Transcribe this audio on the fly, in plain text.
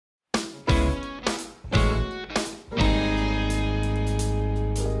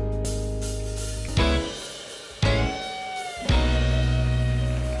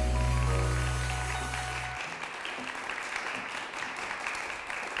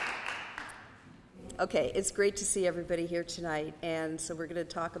Okay, it's great to see everybody here tonight, and so we're going to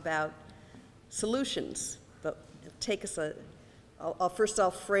talk about solutions, but take us I'll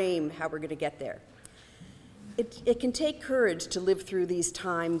frame how we're going to get there. It can take courage to live through these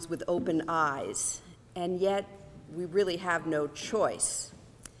times with open eyes, and yet we really have no choice.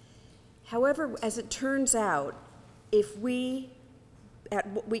 However, as it turns out, if we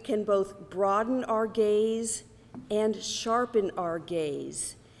can both broaden our gaze and sharpen our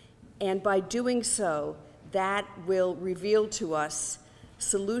gaze, and by doing so, that will reveal to us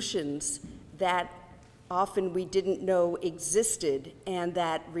solutions that often we didn't know existed and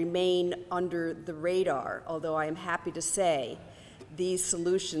that remain under the radar, although I am happy to say these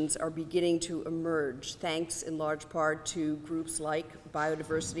solutions are beginning to emerge, thanks in large part to groups like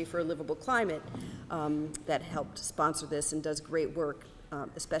Biodiversity for a Livable Climate that helped sponsor this and does great work,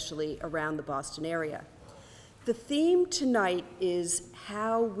 especially around the Boston area. The theme tonight is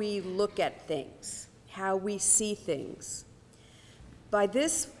how we look at things, how we see things. By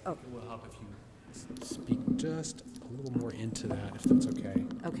this, It will help if you speak just a little more into that, if that's okay.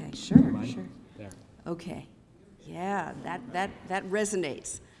 Okay, sure. There. Okay, yeah, that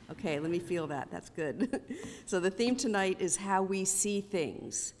resonates. Okay, let me feel that, that's good. So the theme tonight is how we see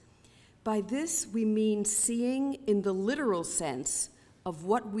things. By this, we mean seeing in the literal sense of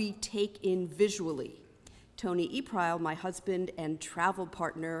what we take in visually. Tony Eprile, my husband and travel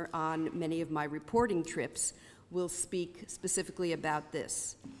partner on many of my reporting trips, will speak specifically about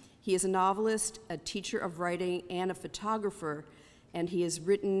this. He is a novelist, a teacher of writing, and a photographer, and he has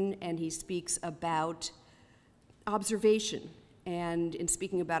written and he speaks about observation. And in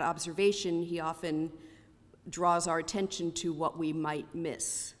speaking about observation, he often draws our attention to what we might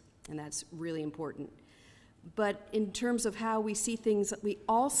miss, and that's really important. But in terms of how we see things, we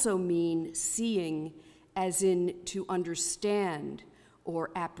also mean seeing as in to understand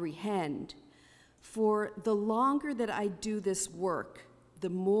or apprehend. For the longer that I do this work, the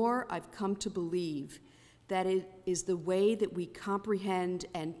more I've come to believe that it is the way that we comprehend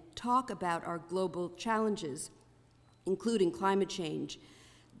and talk about our global challenges, including climate change,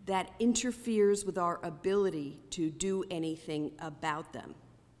 that interferes with our ability to do anything about them.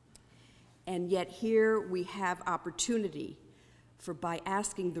 And yet here we have opportunity for, by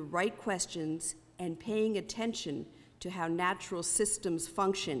asking the right questions and paying attention to how natural systems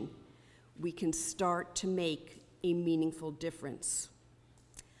function, we can start to make a meaningful difference.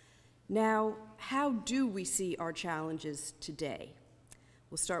 Now, how do we see our challenges today?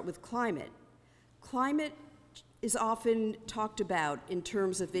 We'll start with climate. Climate is often talked about in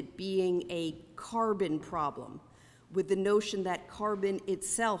terms of it being a carbon problem, with the notion that carbon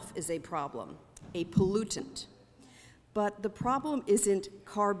itself is a problem, a pollutant. But the problem isn't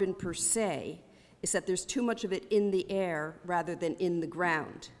carbon per se, it's that there's too much of it in the air rather than in the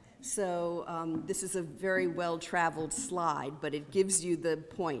ground. So this is a very well-traveled slide, but it gives you the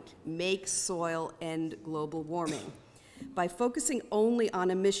point. Make soil end global warming. By focusing only on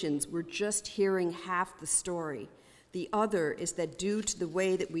emissions, we're just hearing half the story. The other is that due to the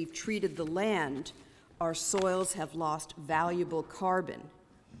way that we've treated the land, our soils have lost valuable carbon.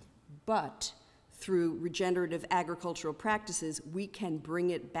 But through regenerative agricultural practices, we can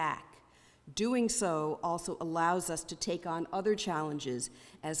bring it back. Doing so also allows us to take on other challenges,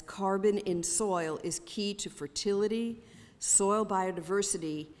 as carbon in soil is key to fertility, soil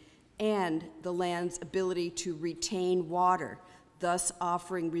biodiversity, and the land's ability to retain water, thus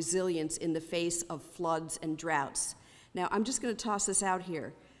offering resilience in the face of floods and droughts. Now, I'm just going to toss this out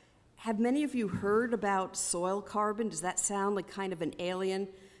here. Have many of you heard about soil carbon? Does that sound like kind of an alien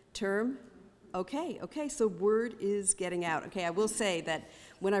term? Okay, so word is getting out. Okay, I will say that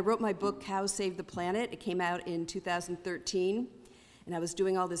when I wrote my book, Cows Save the Planet, it came out in 2013, and I was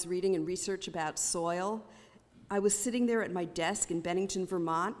doing all this reading and research about soil. I was sitting there at my desk in Bennington,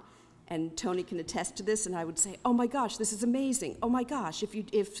 Vermont, and Tony can attest to this, and I would say, oh my gosh, this is amazing. Oh my gosh,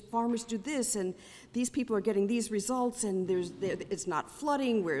 if farmers do this, and these people are getting these results, and it's not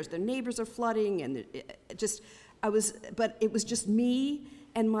flooding, whereas their neighbors are flooding, and but it was just me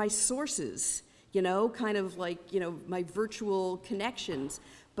and my sources, kind of like, my virtual connections.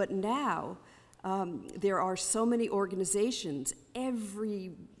 But now, there are so many organizations.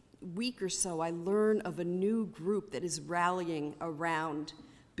 Every week or so, I learn of a new group that is rallying around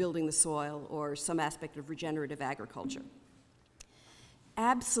building the soil or some aspect of regenerative agriculture.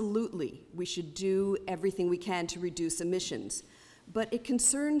 Absolutely, we should do everything we can to reduce emissions. But it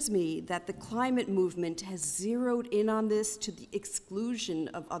concerns me that the climate movement has zeroed in on this to the exclusion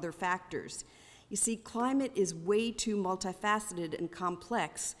of other factors. You see, climate is way too multifaceted and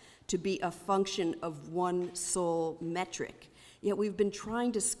complex to be a function of one sole metric. Yet we've been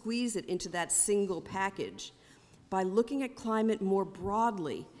trying to squeeze it into that single package. By looking at climate more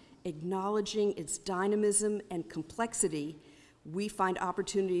broadly, acknowledging its dynamism and complexity, we find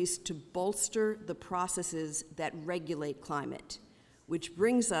opportunities to bolster the processes that regulate climate, which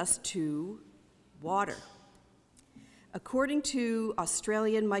brings us to water. According to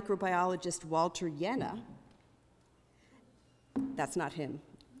Australian microbiologist Walter Jenner, that's not him,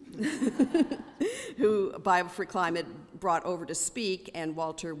 who Bible for Climate brought over to speak, and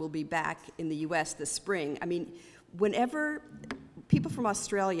Walter will be back in the US this spring. I mean, whenever people from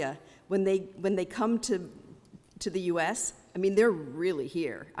Australia, when they come to the US, I mean, they're really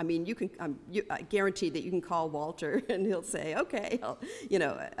here. I mean, I guarantee that you can call Walter and he'll say, okay,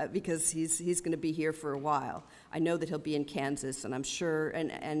 because he's going to be here for a while. I know that he'll be in Kansas, and I'm sure,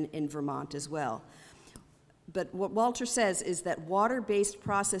 and in Vermont as well. But what Walter says is that water-based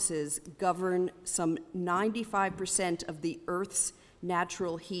processes govern some 95% of the Earth's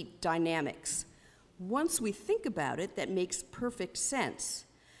natural heat dynamics. Once we think about it, that makes perfect sense.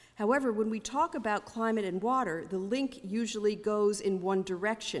 However, when we talk about climate and water, the link usually goes in one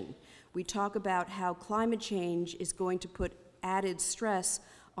direction. We talk about how climate change is going to put added stress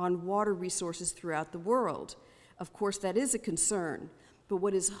on water resources throughout the world. Of course, that is a concern, but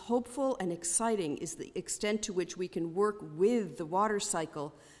what is hopeful and exciting is the extent to which we can work with the water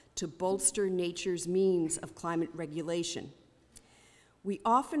cycle to bolster nature's means of climate regulation. We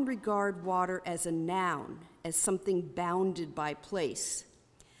often regard water as a noun, as something bounded by place.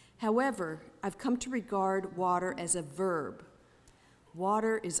 However, I've come to regard water as a verb.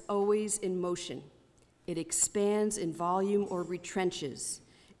 Water is always in motion. It expands in volume or retrenches.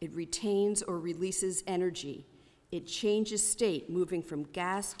 It retains or releases energy. It changes state, moving from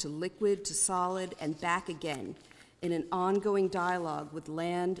gas to liquid to solid and back again in an ongoing dialogue with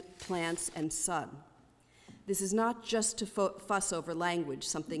land, plants, and sun. This is not just to fuss over language,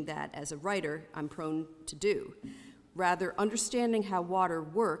 something that, as a writer, I'm prone to do. Rather, understanding how water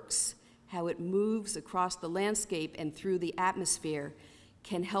works, how it moves across the landscape and through the atmosphere,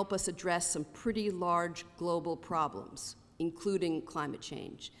 can help us address some pretty large global problems, including climate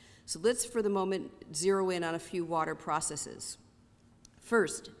change. So let's, for the moment, zero in on a few water processes.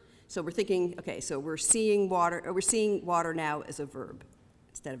 First, so we're thinking, okay, so we're seeing water now as a verb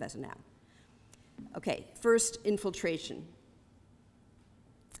instead of as a noun. Okay, first, infiltration.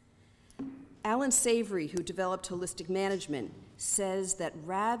 Alan Savory, who developed holistic management, says that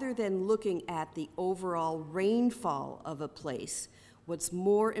rather than looking at the overall rainfall of a place, what's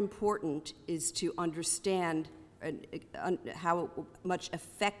more important is to understand how much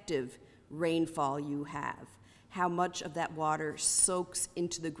effective rainfall you have, how much of that water soaks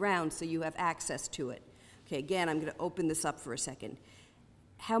into the ground so you have access to it. Okay, again, I'm going to open this up for a second.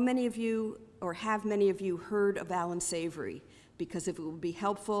 How many of you, or have many of you, heard of Alan Savory? Because if it would be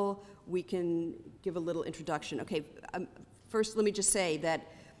helpful, we can give a little introduction. Okay, first let me just say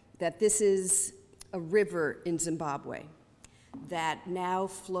that this is a river in Zimbabwe that now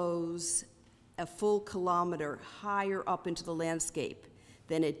flows a full kilometer higher up into the landscape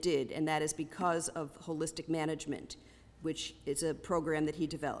than it did, and that is because of holistic management, which is a program that he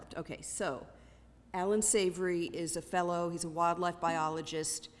developed. Okay, so Alan Savory is a fellow, he's a wildlife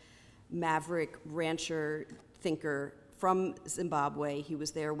biologist, maverick, rancher, thinker from Zimbabwe. He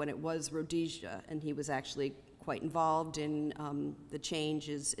was there when it was Rhodesia, and he was actually quite involved in the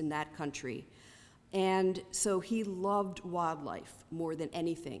changes in that country. And so he loved wildlife more than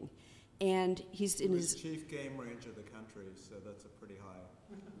anything. And he's in his chief game ranger of the country, so that's a pretty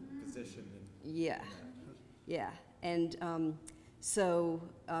high position. Yeah. And so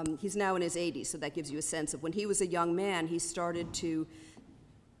he's now in his 80s, so that gives you a sense of when he was a young man, he started to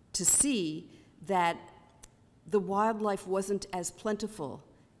see that the wildlife wasn't as plentiful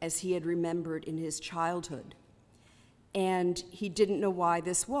as he had remembered in his childhood. And he didn't know why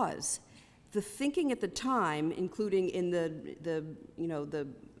this was. The thinking at the time, including in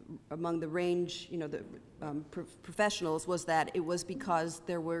among the range, professionals, was that it was because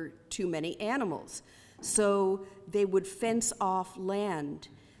there were too many animals. So they would fence off land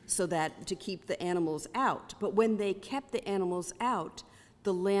so that to keep the animals out. But when they kept the animals out,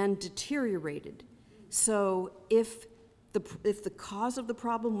 the land deteriorated. So if the cause of the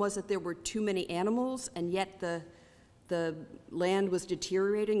problem was that there were too many animals and yet the land was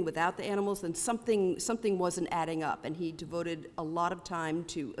deteriorating without the animals, then something wasn't adding up. And he devoted a lot of time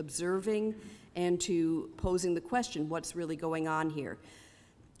to observing and to posing the question, what's really going on here?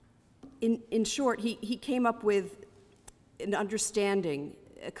 In short, he came up with an understanding,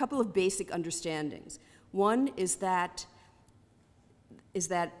 a couple of basic understandings. One is that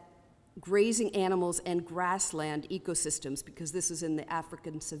grazing animals and grassland ecosystems, because this is in the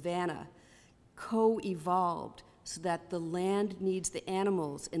African savanna, co-evolved so that the land needs the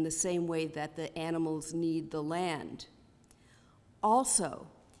animals in the same way that the animals need the land. Also,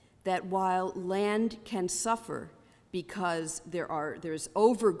 that while land can suffer because there's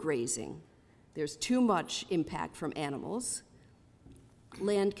overgrazing, there's too much impact from animals,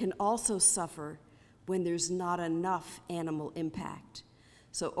 land can also suffer when there's not enough animal impact.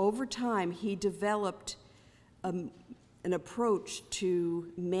 So over time, he developed an approach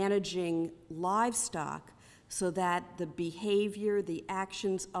to managing livestock so that the behavior, the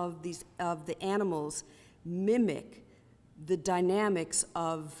actions of the animals mimic the dynamics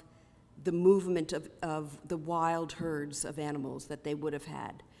of the movement of the wild herds of animals that they would have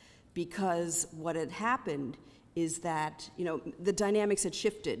had. Because what had happened is that, the dynamics had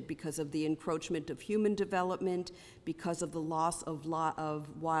shifted because of the encroachment of human development, because of the loss of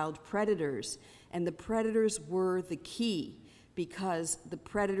wild predators. And the predators were the key, because the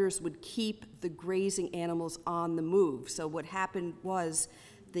predators would keep the grazing animals on the move. So what happened was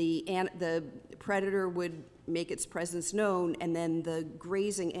the predator would make its presence known, and then the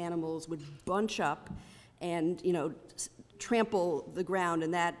grazing animals would bunch up and, trample the ground,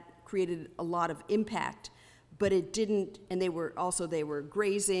 and that created a lot of impact. But it didn't, and they were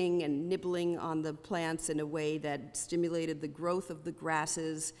grazing and nibbling on the plants in a way that stimulated the growth of the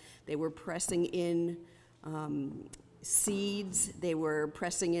grasses. They were pressing in seeds. They were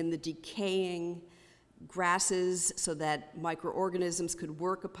pressing in the decaying grasses so that microorganisms could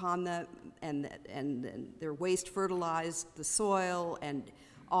work upon them, and their waste fertilized the soil, and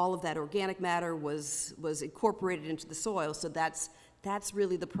all of that organic matter was incorporated into the soil. So that's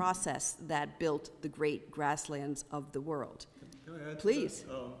really the process that built the great grasslands of the world. Can I add to Please.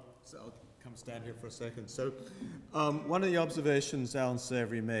 that? So I'll come stand here for a second. So one of the observations Alan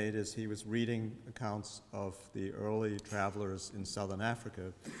Savory made is he was reading accounts of the early travelers in southern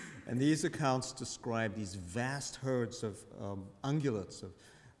Africa, and these accounts describe these vast herds of ungulates,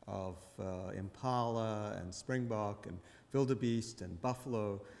 of impala and springbok and wildebeest and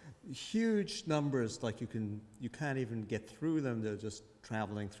buffalo, huge numbers, like you can't even get through them. They're just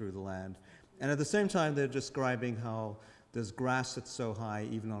traveling through the land. And at the same time, they're describing how there's grass that's so high,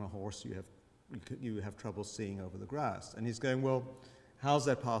 even on a horse, you have trouble seeing over the grass. And he's going, well, how's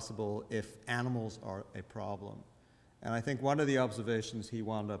that possible if animals are a problem? And I think one of the observations he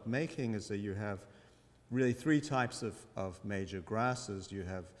wound up making is that you have really three types of major grasses. You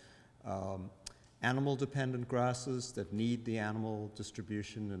have animal-dependent grasses that need the animal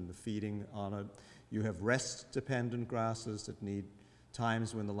distribution and the feeding on it. You have rest-dependent grasses that need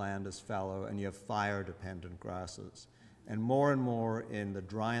times when the land is fallow, and you have fire-dependent grasses. And more in the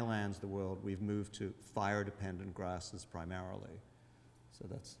dry lands of the world, we've moved to fire-dependent grasses primarily. So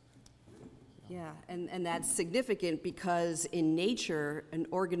that's... Yeah, and that's significant because in nature, an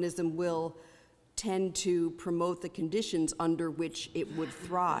organism will tend to promote the conditions under which it would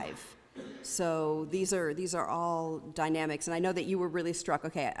thrive. So these are all dynamics, and I know that you were really struck.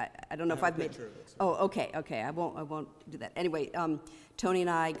 Okay, I don't know if I've made. Oh, okay. I won't do that. Anyway, Tony and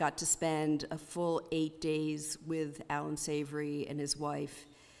I got to spend a full 8 days with Alan Savory and his wife,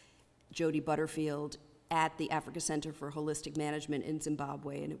 Jody Butterfield, at the Africa Center for Holistic Management in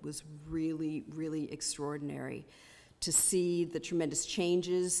Zimbabwe, and it was really, really extraordinary to see the tremendous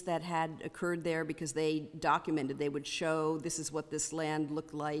changes that had occurred there, because they documented, they would show this is what this land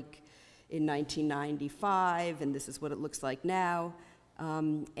looked like in 1995, and this is what it looks like now,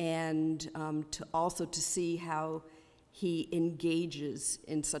 to also to see how he engages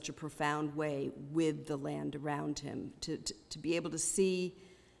in such a profound way with the land around him, to be able to see,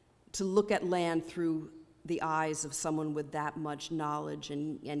 to look at land through the eyes of someone with that much knowledge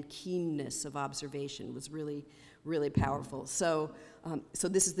and keenness of observation was really, really powerful. So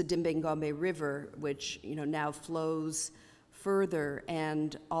this is the Dimbengombe River, which now flows further,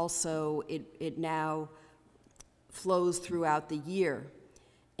 and also it now flows throughout the year.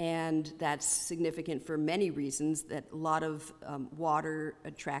 And that's significant for many reasons, that a lot of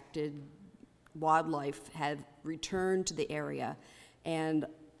water-attracted wildlife have returned to the area. And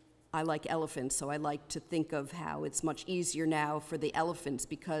I like elephants, so I like to think of how it's much easier now for the elephants,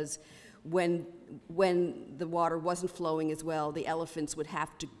 because when the water wasn't flowing as well, the elephants would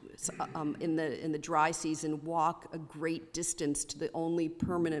have to, in the dry season, walk a great distance to the only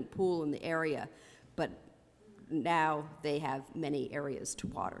permanent pool in the area. But now they have many areas to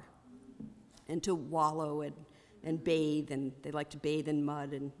water and to wallow and bathe, and they like to bathe in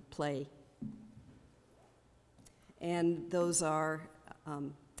mud and play. And those are,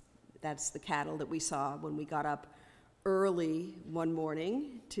 that's the cattle that we saw when we got up early one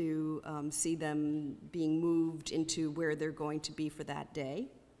morning to see them being moved into where they're going to be for that day.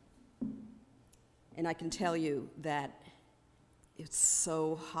 And I can tell you that it's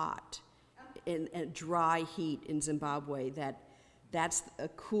so hot and dry heat in Zimbabwe that's a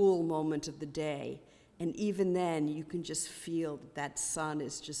cool moment of the day. And even then, you can just feel that sun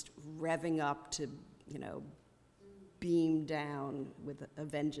is just revving up to, beam down with a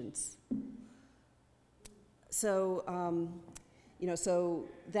vengeance. So, so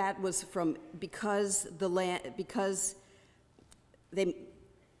that was because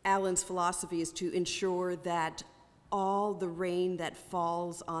Alan's philosophy is to ensure that all the rain that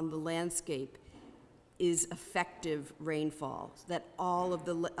falls on the landscape is effective rainfall, that all of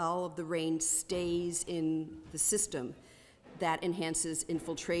the rain stays in the system. That enhances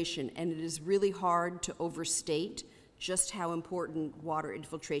infiltration, and it is really hard to overstate just how important water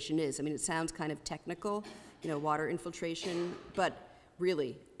infiltration is. I mean, it sounds kind of technical, water infiltration, but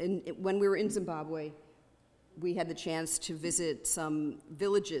really, when we were in Zimbabwe, we had the chance to visit some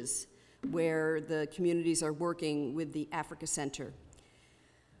villages where the communities are working with the Africa Center.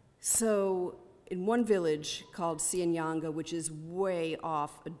 So in one village called Sianyanga, which is way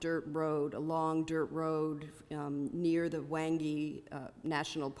off a long dirt road near the Wangi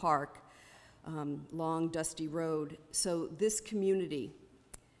National Park, long dusty road. So this community,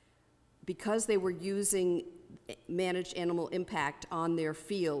 because they were using managed animal impact on their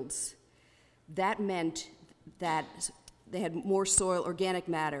fields, that meant that they had more soil organic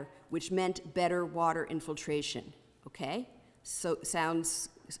matter, which meant better water infiltration, okay? So sounds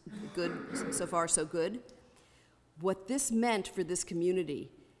good, so far so good. What this meant for this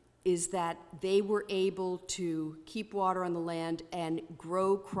community is that they were able to keep water on the land and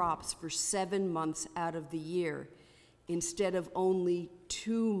grow crops for 7 months out of the year instead of only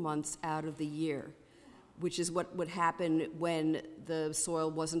 2 months out of the year, which is what would happen when the soil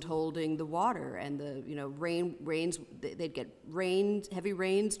wasn't holding the water and the rains. They'd get heavy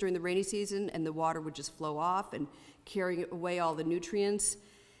rains during the rainy season, and the water would just flow off and carry away all the nutrients.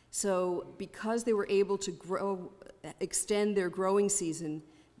 So because they were able to extend their growing season,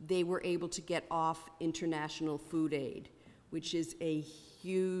 they were able to get off international food aid, which is a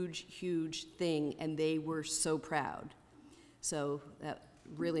huge, huge thing, and they were so proud. So that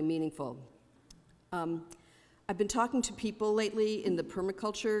really meaningful. I've been talking to people lately in the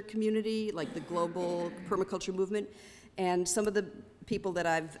permaculture community, like the global permaculture movement, and some of the people that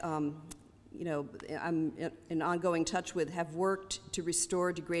I'm in ongoing touch with have worked to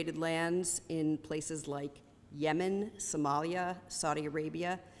restore degraded lands in places like Yemen, Somalia, Saudi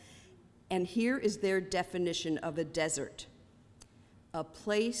Arabia, and here is their definition of a desert: a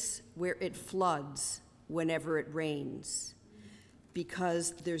place where it floods whenever it rains,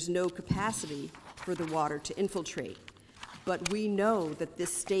 because there's no capacity for the water to infiltrate. But we know that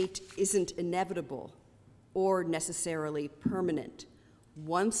this state isn't inevitable or necessarily permanent.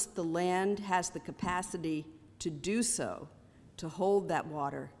 Once the land has the capacity to do so, to hold that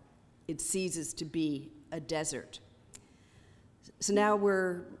water, it ceases to be a desert. So now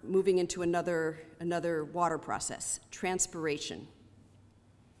we're moving into another water process, transpiration.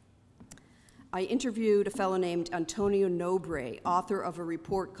 I interviewed a fellow named Antonio Nobre, author of a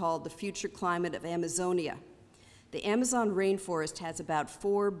report called The Future Climate of Amazonia. The Amazon rainforest has about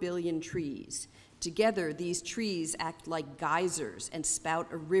 4 billion trees. Together, these trees act like geysers and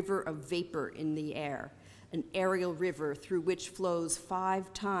spout a river of vapor in the air, an aerial river through which flows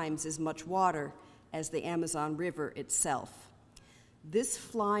 5 times as much water as the Amazon River itself. This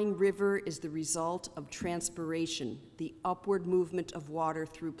flying river is the result of transpiration, the upward movement of water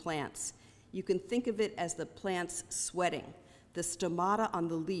through plants. You can think of it as the plants sweating. The stomata on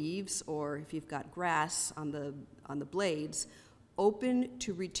the leaves, or if you've got grass on the blades, open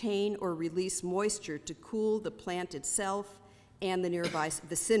to retain or release moisture to cool the plant itself and the nearby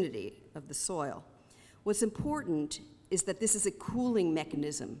vicinity of the soil. What's important is that this is a cooling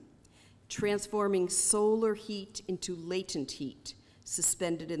mechanism, transforming solar heat into latent heat,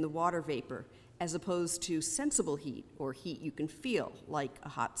 suspended in the water vapor, as opposed to sensible heat, or heat you can feel, like a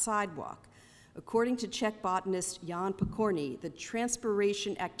hot sidewalk. According to Czech botanist Jan Pokorny, the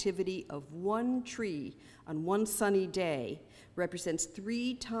transpiration activity of one tree on one sunny day represents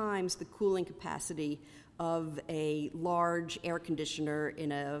 3 times the cooling capacity of a large air conditioner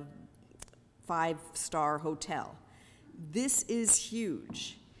in a 5-star hotel. This is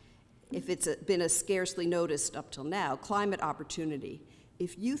huge. If it's been a scarcely noticed up till now, climate opportunity.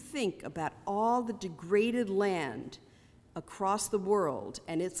 If you think about all the degraded land across the world,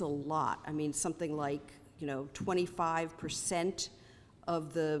 and it's a lot. I mean, something like 25%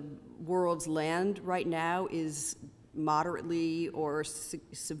 of the world's land right now is moderately or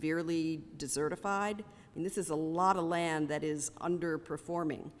severely desertified. I mean, this is a lot of land that is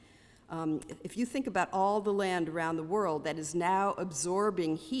underperforming. If you think about all the land around the world that is now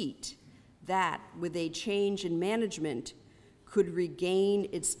absorbing heat, that, with a change in management, could regain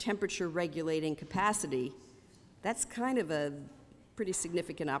its temperature regulating capacity, that's kind of a pretty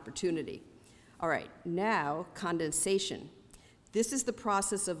significant opportunity. All right, now condensation. This is the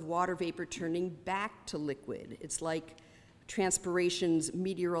process of water vapor turning back to liquid. It's like transpiration's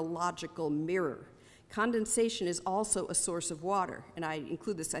meteorological mirror. Condensation is also a source of water, and I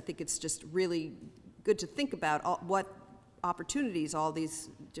include this, I think it's just really good to think about what opportunities all these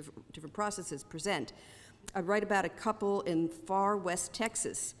different processes present. I write about a couple in far west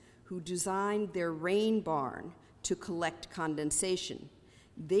Texas who designed their rain barn to collect condensation.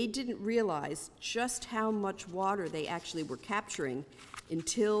 They didn't realize just how much water they actually were capturing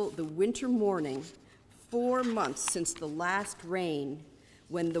until the winter morning, 4 months since the last rain,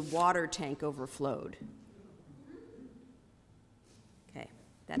 when the water tank overflowed. Okay,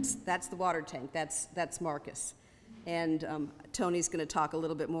 that's the water tank. That's Marcus. And Tony's going to talk a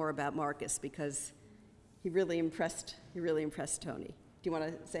little bit more about Marcus because he really impressed Tony. Do you want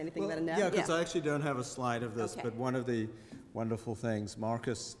to say anything about it now? Yeah, because I actually don't have a slide of this, Okay. but one of the wonderful things,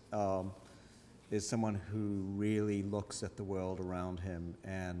 Marcus is someone who really looks at the world around him,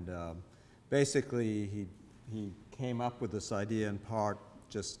 and basically he came up with this idea in part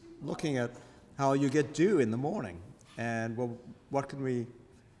just looking at how you get dew in the morning, and well, what can we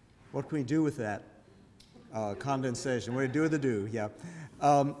do with that? Condensation. What do you do with the dew? Yeah.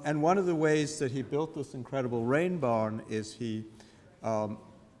 And one of the ways that he built this incredible rain barn is he'd heard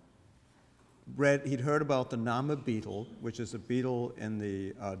about the Nama beetle, which is a beetle in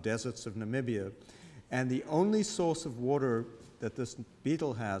the deserts of Namibia, and the only source of water that this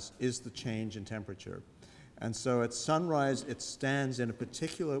beetle has is the change in temperature. And so at sunrise, it stands in a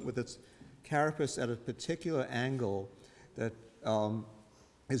particular, with its carapace at a particular angle that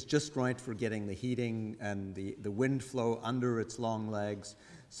is just right for getting the heating and the wind flow under its long legs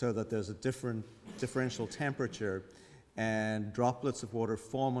so that there's a differential temperature, and droplets of water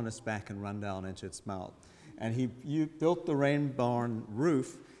form on its back and run down into its mouth. And he built the rain barn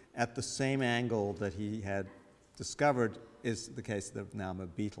roof at the same angle that he had discovered is the case of the Nama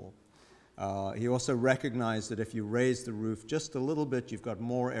beetle. He also recognized that if you raise the roof just a little bit, you've got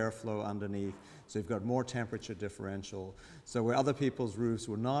more airflow underneath, so you've got more temperature differential. So where other people's roofs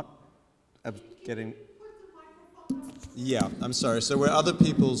were not getting... Yeah, I'm sorry. So where other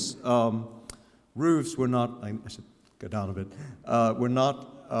people's roofs were not... I should go down a bit. Were not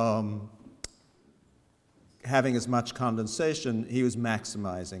having as much condensation, he was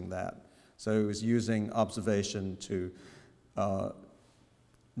maximizing that. So he was using observation to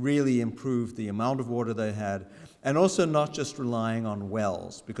really improve the amount of water they had, and also not just relying on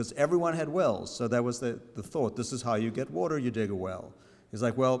wells, because everyone had wells. So that was the thought. This is how you get water, you dig a well. He's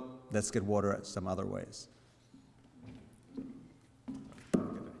like, well, let's get water some other ways.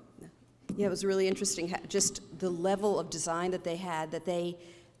 Yeah, it was really interesting, just the level of design that they had, that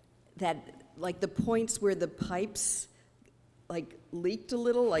like the points where the pipes like leaked a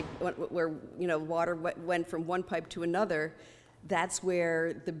little, like where, you know, water went from one pipe to another, that's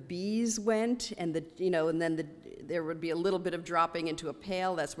where the bees went, and and then there would be a little bit of dropping into a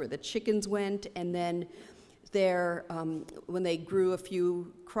pail. That's where the chickens went, and then there, when they grew a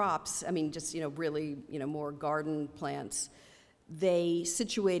few crops, I mean, just really more garden plants, they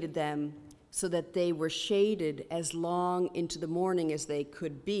situated them so that they were shaded as long into the morning as they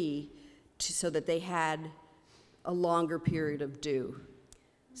could be, so that they had a longer period of dew.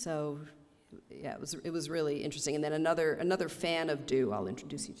 So. Yeah, it was really interesting. And then another fan of dew I'll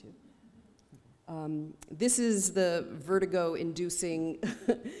introduce you to. This is the vertigo-inducing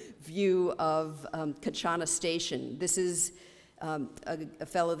view of Kachana Station. This is a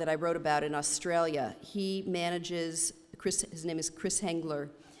fellow that I wrote about in Australia. He manages, his name is Chris Hengler.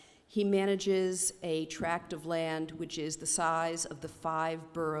 He manages a tract of land which is the size of the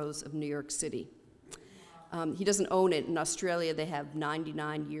 5 boroughs of New York City. He doesn't own it. In Australia, they have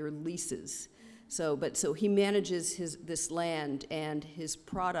 99-year leases. So he manages this land, and his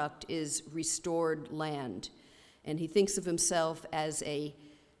product is restored land. And he thinks of himself as an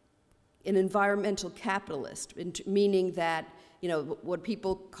environmental capitalist, meaning that, what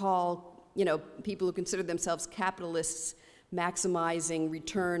people call, people who consider themselves capitalists maximizing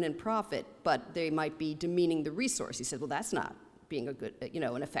return and profit, but they might be demeaning the resource. He said, well, that's not being a good,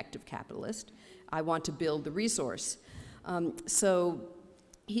 an effective capitalist. I want to build the resource. So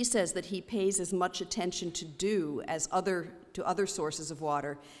he says that he pays as much attention to dew as to other sources of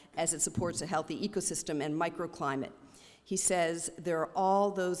water as it supports a healthy ecosystem and microclimate. He says there are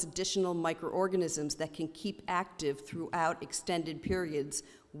all those additional microorganisms that can keep active throughout extended periods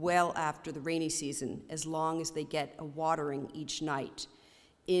well after the rainy season, as long as they get a watering each night.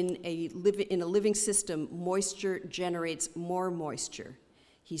 In a living system, moisture generates more moisture,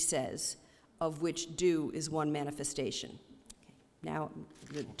 he says, of which dew is one manifestation. Okay. Now, I'm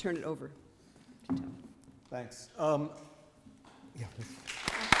going to turn it over to Tom. Thanks. Yeah,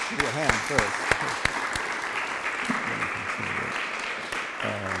 let's give you a hand first.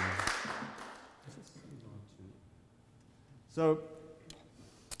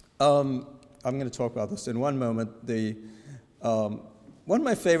 I'm going to talk about this in one moment. One of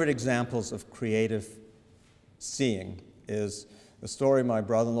my favorite examples of creative seeing is a story my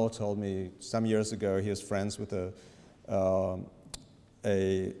brother-in-law told me some years ago. He was friends with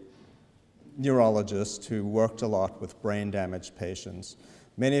a neurologist who worked a lot with brain-damaged patients,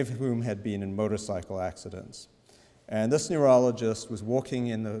 many of whom had been in motorcycle accidents. And this neurologist was walking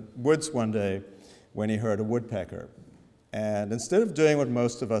in the woods one day when he heard a woodpecker. And instead of doing what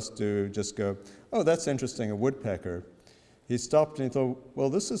most of us do, just go, oh, that's interesting, a woodpecker, he stopped and he thought, well,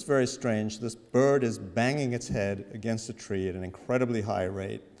 this is very strange. This bird is banging its head against a tree at an incredibly high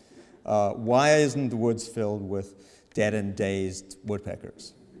rate. Why isn't the woods filled with dead and dazed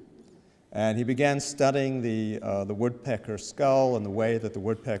woodpeckers? And he began studying the woodpecker skull and the way that the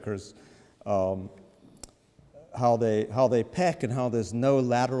woodpeckers, how they peck and how there's no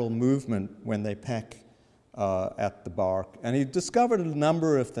lateral movement when they peck at the bark. And he discovered a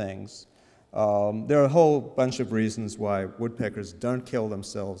number of things. There are a whole bunch of reasons why woodpeckers don't kill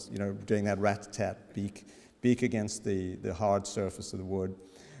themselves, doing that rat-tat beak against the hard surface of the wood,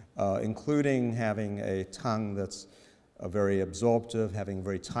 including having a tongue that's very absorptive, having a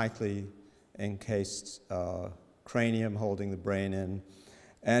very tightly encased cranium holding the brain in.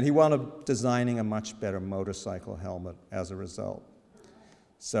 And he wound up designing a much better motorcycle helmet as a result.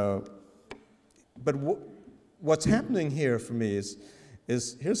 So, but what's happening here for me is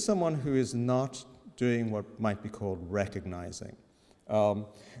here's someone who is not doing what might be called recognizing.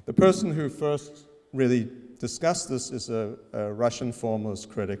 The person who first really discussed this is a Russian formalist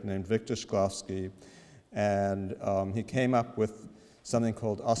critic named Viktor Shklovsky, and he came up with something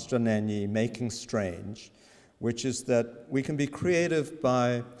called ostranenie, making strange, which is that we can be creative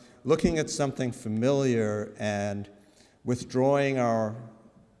by looking at something familiar and withdrawing our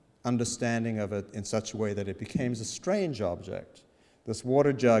understanding of it in such a way that it becomes a strange object. This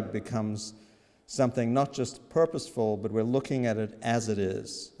water jug becomes something not just purposeful, but we're looking at it as it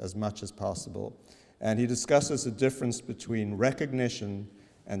is, as much as possible. And he discusses the difference between recognition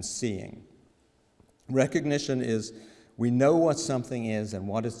and seeing. Recognition is we know what something is and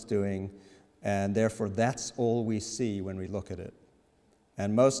what it's doing, and therefore that's all we see when we look at it.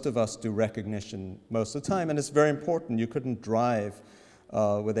 And most of us do recognition most of the time, and it's very important. You couldn't drive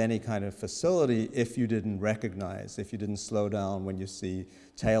with any kind of facility if you didn't recognize, if you didn't slow down when you see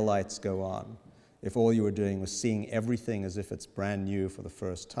taillights go on, if all you were doing was seeing everything as if it's brand new for the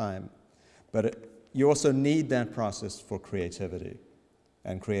first time. But you also need that process for creativity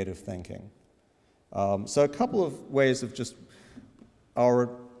and creative thinking. So a couple of ways of just our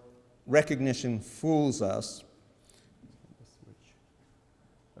recognition fools us.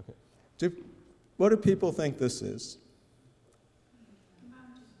 Okay. What do people think this is?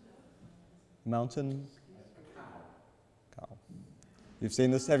 Mountain? Cow. You've seen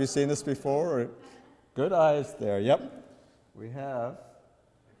this? Have you seen this before? Or? Good eyes there. Yep. We have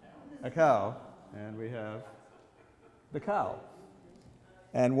a cow, and we have the cow.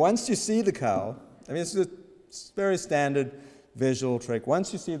 And once you see the cow, I mean, it's a very standard visual trick.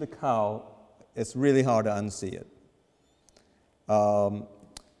 Once you see the cow, it's really hard to unsee it.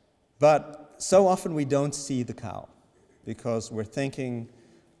 But so often we don't see the cow because we're thinking,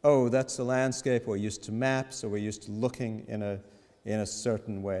 oh, that's the landscape, we're used to maps, or we're used to looking in a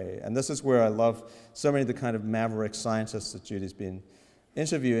certain way. And this is where I love so many of the kind of maverick scientists that Judy's been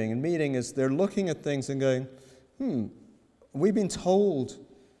interviewing and meeting, is they're looking at things and going, we've been told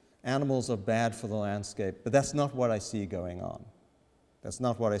animals are bad for the landscape, but that's not what I see going on. That's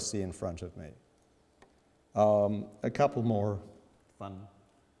not what I see in front of me. A couple more fun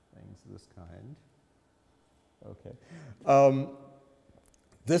things of this kind. Okay.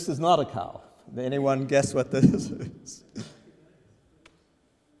 This is not a cow. Anyone guess what this is?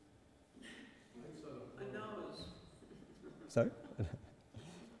 A nose. Sorry?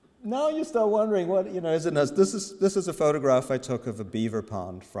 Now you start wondering what, is it? This is a photograph I took of a beaver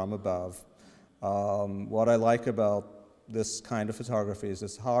pond from above. What I like about this kind of photography is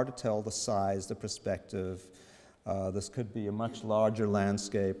it's hard to tell the size, the perspective. This could be a much larger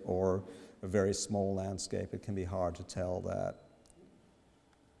landscape or a very small landscape, it can be hard to tell that.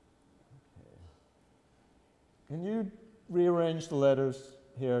 Can you rearrange the letters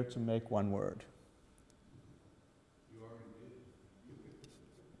here to make one word? You already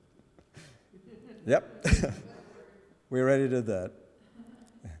did. Yep. We already did that.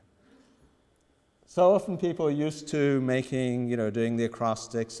 So often people are used to making, doing the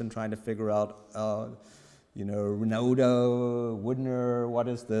acrostics and trying to figure out, Renaudot, Woodner, what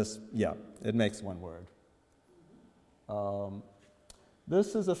is this? Yeah, it makes one word.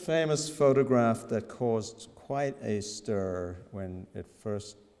 This is a famous photograph that caused quite a stir when it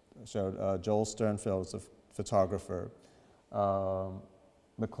first showed. Joel Sternfeld was a photographer,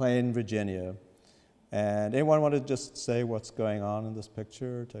 McLean, Virginia. And anyone want to just say what's going on in this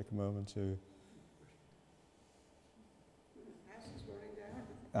picture? Take a moment to...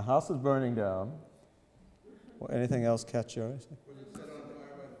 A house is burning down. Well, anything else catch your eye? Was it set on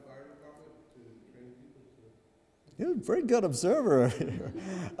fire by the fire department to train people to... You're a very good observer here.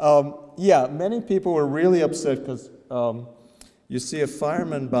 Yeah, many people were really upset because you see a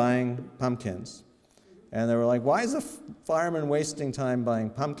fireman buying pumpkins. And they were like, why is a fireman wasting time buying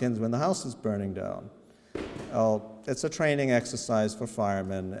pumpkins when the house is burning down? It's a training exercise for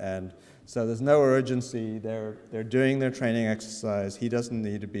firemen, and so there's no urgency. They're doing their training exercise. He doesn't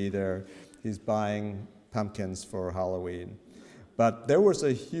need to be there. He's buying pumpkins for Halloween. But there was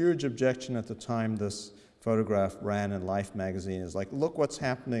a huge objection at the time this photograph ran in Life magazine. It's like, look what's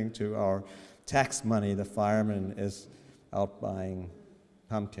happening to our tax money. The fireman is out buying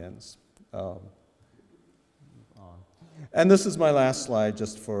pumpkins. And this is my last slide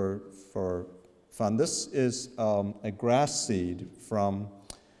just for fun. This is a grass seed from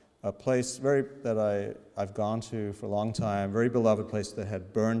a place that I've gone to for a long time, very beloved place that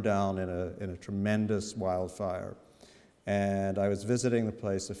had burned down in a tremendous wildfire. And I was visiting the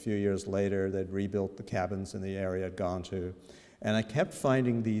place a few years later. They'd rebuilt the cabins in the area I'd gone to. And I kept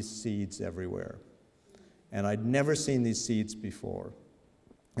finding these seeds everywhere. And I'd never seen these seeds before.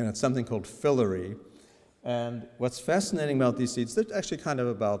 And it's something called fillery. And what's fascinating about these seeds, they're actually kind of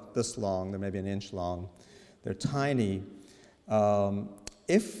about this long. They're maybe an inch long. They're tiny.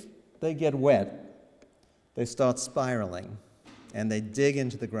 If they get wet, they start spiraling, and they dig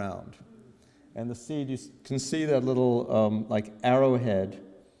into the ground. And the seed, you can see that little like arrowhead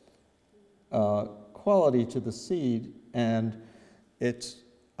quality to the seed, and it's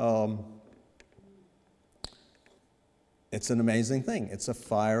an amazing thing. It's a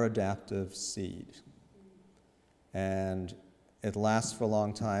fire-adaptive seed. And it lasts for a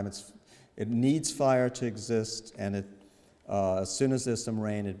long time. It needs fire to exist, and as soon as there's some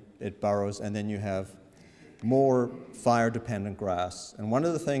rain, it burrows, and then you have more fire-dependent grass. And one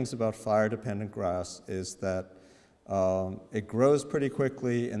of the things about fire-dependent grass is that it grows pretty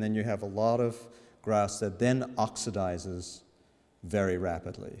quickly, and then you have a lot of grass that then oxidizes very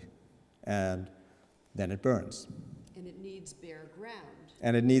rapidly, and then it burns. And it needs bare ground.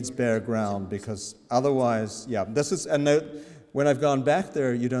 And it needs bare ground because otherwise, yeah, this is, and when I've gone back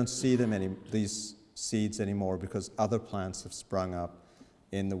there, you don't see these seeds anymore because other plants have sprung up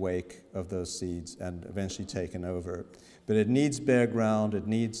in the wake of those seeds and eventually taken over. But it needs bare ground, it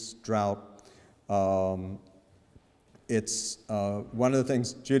needs drought. It's one of the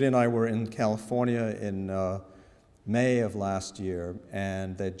things, Judy and I were in California in May of last year,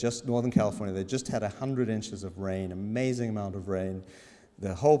 and Northern California, they just had 100 inches of rain, amazing amount of rain.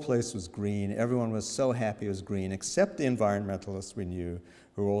 The whole place was green. Everyone was so happy it was green, except the environmentalists we knew,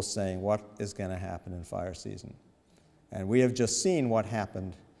 who were all saying, what is going to happen in fire season? And we have just seen what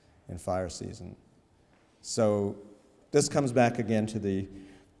happened in fire season. So this comes back again to the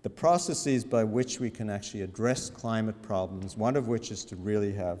processes by which we can actually address climate problems, one of which is to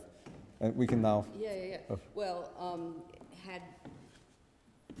really have, and we can now... Yeah. Well,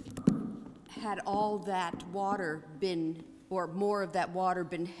 had all that water been, or more of that water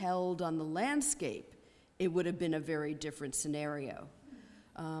been held on the landscape, it would have been a very different scenario.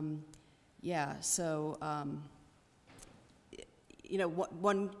 I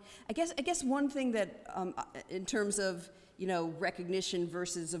guess one thing that, in terms of, recognition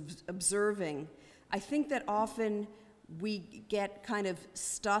versus observing, I think that often we get kind of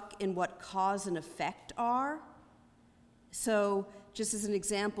stuck in what cause and effect are. So just as an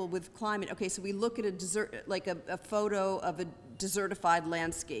example with climate, okay, so we look at a photo of a desertified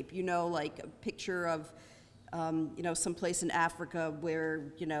landscape, like a picture of, someplace in Africa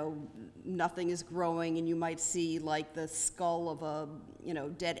where, nothing is growing, and you might see like the skull of a,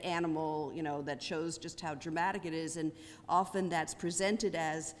 dead animal, that shows just how dramatic it is. And often that's presented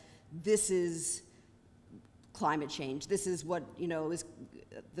as, this is climate change. This is what, you know, is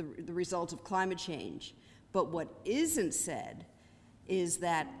the result of climate change. But what isn't said is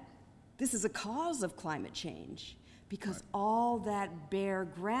that this is a cause of climate change, because all that bare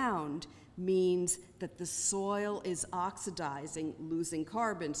ground means that the soil is oxidizing, losing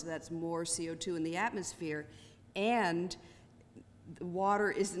carbon, so that's more CO2 in the atmosphere, and the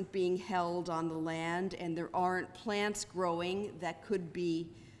water isn't being held on the land, and there aren't plants growing that could be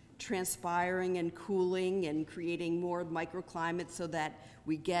transpiring and cooling and creating more microclimates so that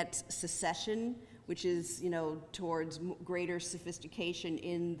we get succession, which is, you know, towards greater sophistication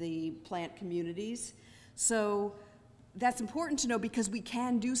in the plant communities. So that's important to know, because we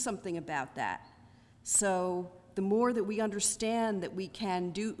can do something about that. So the more that we understand that we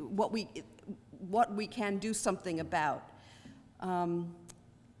can do what we can do something about.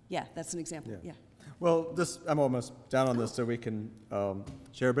 Yeah, that's an example. Yeah. Well, I'm almost down on this, so we can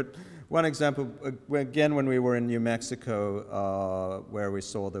share. But one example, again, when we were in New Mexico, where we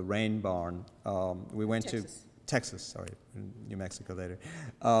saw the rain barn, we went to Texas. Sorry, in New Mexico later.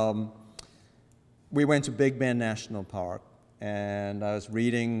 We went to Big Bend National Park, and I was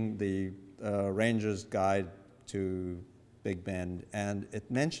reading the Ranger's Guide to Big Bend, and it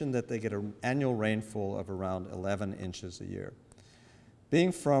mentioned that they get an annual rainfall of around 11 inches a year.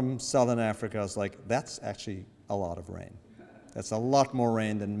 Being from Southern Africa, I was like, that's actually a lot of rain. That's a lot more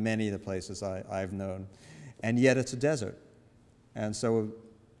rain than many of the places I've known. And yet it's a desert. And so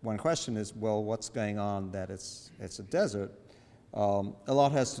one question is, well, what's going on that it's a desert? A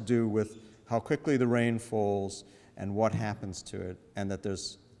lot has to do with how quickly the rain falls and what happens to it, and that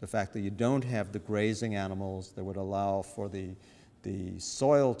there's the fact that you don't have the grazing animals that would allow for the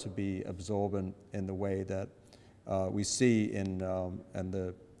soil to be absorbent in the way that we see in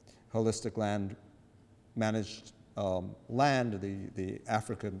the holistic land managed land, the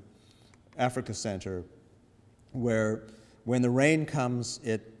Africa Center, where when the rain comes,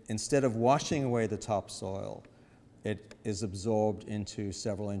 it, instead of washing away the topsoil, it is absorbed into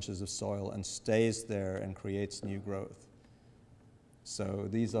several inches of soil and stays there and creates new growth. So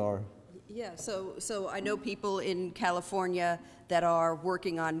these are... Yeah, so I know people in California that are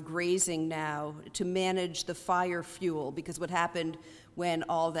working on grazing now to manage the fire fuel, because what happened when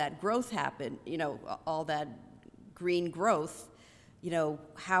all that growth happened, you know, all that green growth, you know,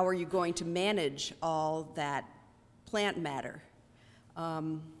 how are you going to manage all that plant matter?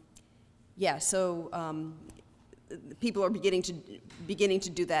 Yeah, so people are beginning to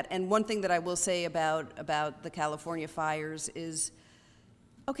do that. And one thing that I will say about the California fires is,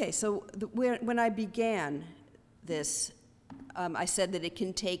 okay, so when I began this, I said that it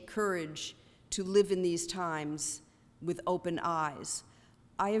can take courage to live in these times with open eyes.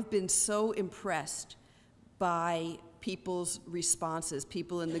 I have been so impressed by people's responses,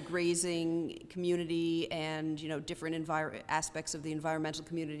 people in the grazing community and, you know, different aspects of the environmental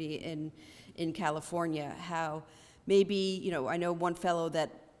community in California, how maybe, you know, I know one fellow that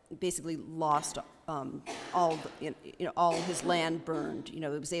basically lost all his land burned. You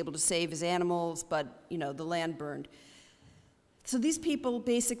know, he was able to save his animals, but, you know, the land burned. So these people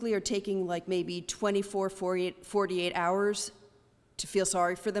basically are taking like maybe 24, 48 hours to feel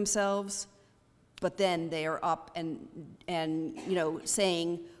sorry for themselves, but then they are up and you know,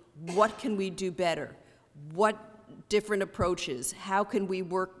 saying, what can we do better? What different approaches? How can we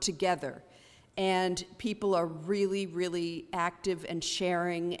work together? And people are really, really active and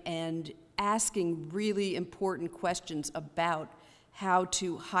sharing and asking really important questions about how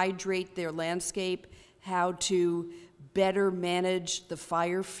to hydrate their landscape, how to better manage the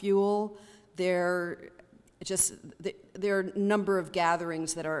fire fuel. There are a number of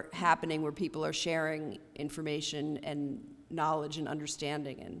gatherings that are happening where people are sharing information and knowledge and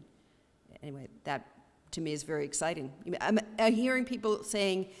understanding. And anyway, that to me is very exciting. I'm hearing people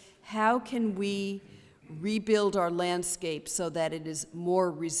saying, how can we rebuild our landscape so that it is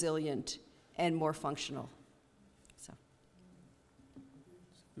more resilient and more functional? So.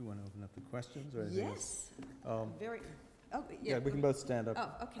 Do you want to open up the questions or anything Yes. else? Very. Oh, Yeah, we can both stand up.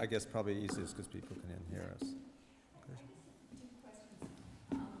 Oh, okay. I guess probably easiest because people can hear us. What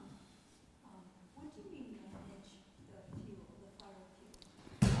do you mean manage the fuel,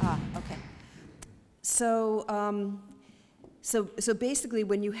 the fire fuel? Okay. So basically,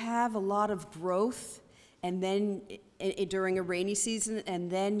 when you have a lot of growth, and then during a rainy season, and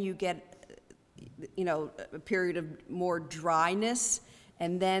then you get, you know, a period of more dryness,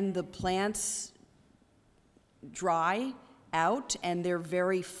 and then the plants dry out, and they're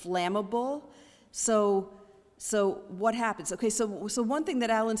very flammable. So what happens? Okay, so one thing that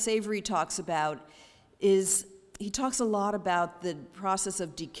Alan Savory talks about is, he talks a lot about the process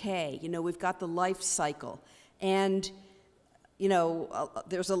of decay. You know, we've got the life cycle, And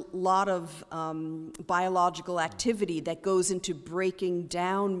there's a lot of biological activity that goes into breaking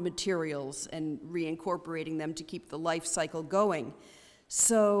down materials and reincorporating them to keep the life cycle going.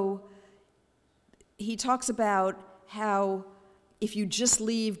 So he talks about how if you just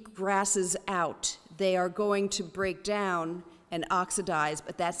leave grasses out, they are going to break down and oxidize,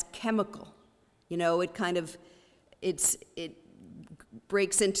 but that's chemical. It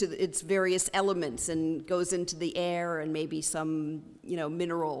breaks into its various elements and goes into the air and maybe some,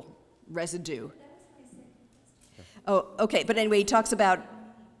 mineral residue. Oh, okay, but anyway, he talks about,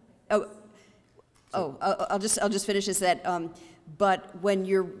 I'll just finish this, but when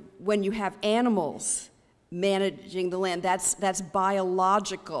you have animals managing the land, that's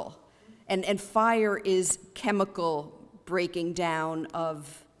biological, and fire is chemical breaking down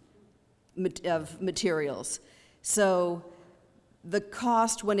of materials. So the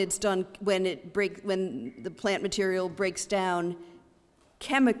cost when it's done, when the plant material breaks down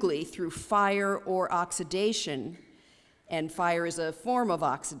chemically through fire or oxidation, and fire is a form of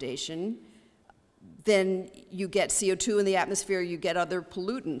oxidation, then you get CO2 in the atmosphere, you get other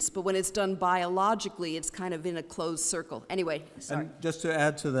pollutants. But when it's done biologically, it's kind of in a closed circle. Anyway, sorry. And just to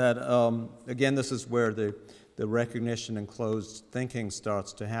add to that, again, this is where the recognition and closed thinking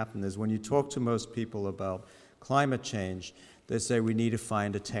starts to happen, is when you talk to most people about climate change, they say we need to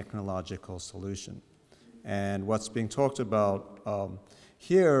find a technological solution. And what's being talked about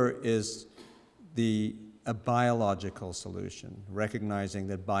here is a biological solution, recognizing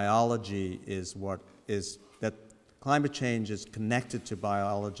that biology is that climate change is connected to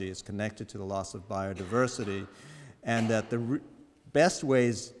biology, is connected to the loss of biodiversity, and that the best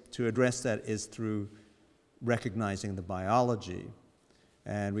ways to address that is through recognizing the biology.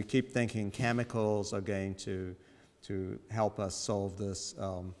 And we keep thinking chemicals are going to help us solve this.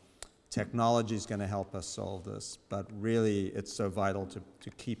 Technology is going to help us solve this, but really it's so vital to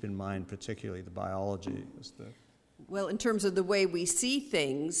keep in mind, particularly the biology. Well, in terms of the way we see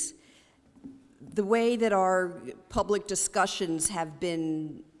things, the way that our public discussions have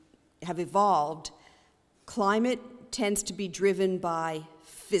evolved, climate tends to be driven by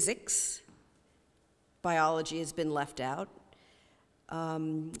physics. Biology has been left out.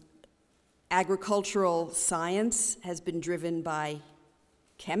 Agricultural science has been driven by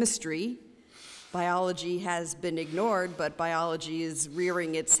chemistry. Biology has been ignored, but biology is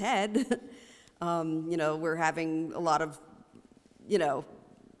rearing its head. We're having a lot of,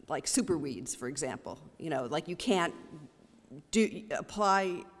 like superweeds, for example. Like you can't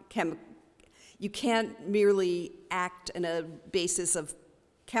you can't merely act on a basis of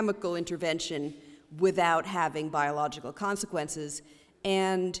chemical intervention without having biological consequences.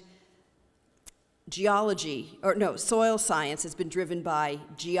 And soil science has been driven by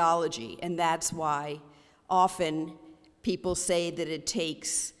geology, and that's why often people say that it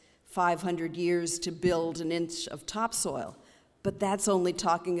takes 500 years to build an inch of topsoil, but that's only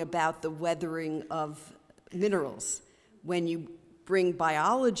talking about the weathering of minerals. When you bring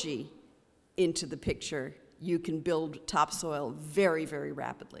biology into the picture, you can build topsoil very, very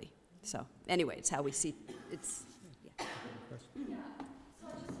rapidly. So anyway, it's how we see it's. Yeah. So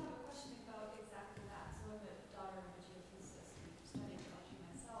I just have a question about exactly that. So I'm a daughter of a geophysicist and studying geology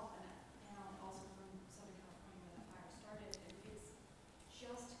myself, and also from Southern California when the fire started, and it's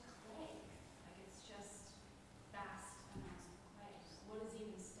just clay. Like it's just vast amounts of clay. What is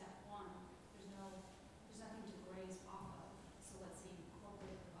even step one? There's nothing to graze off of. So let's say you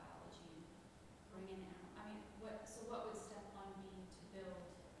incorporate the biology and bring in animal. What would step one be to build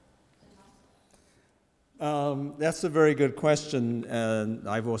the topsoil? That's a very good question, and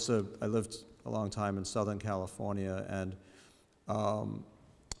I lived a long time in Southern California, and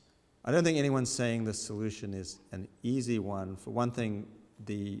I don't think anyone's saying the solution is an easy one. For one thing,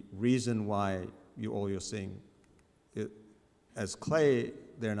 the reason why you're seeing it as clay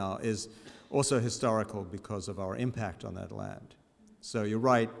there now is also historical because of our impact on that land. So you're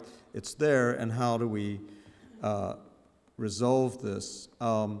right, it's there, and how do we resolve this?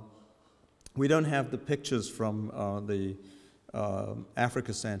 We don't have the pictures from the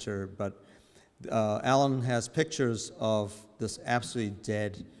Africa Center, but Alan has pictures of this absolutely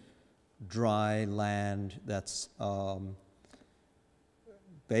dead, dry land that's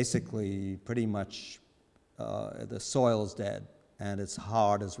basically pretty much the soil's dead and it's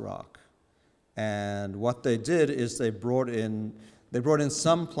hard as rock. And what they did is they brought in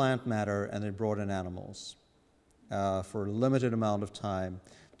some plant matter and they brought in animals for a limited amount of time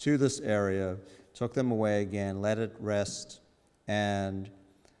to this area, took them away again, let it rest, and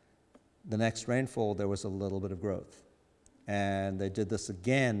the next rainfall there was a little bit of growth. And they did this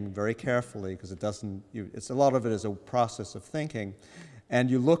again very carefully because it doesn't, it's a lot of it is a process of thinking. And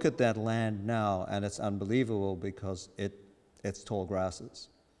you look at that land now and it's unbelievable because it's tall grasses.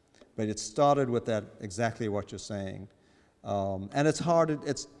 But it started with that, exactly what you're saying. And it's hard,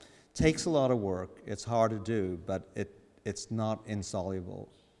 it takes a lot of work, it's hard to do, but it's not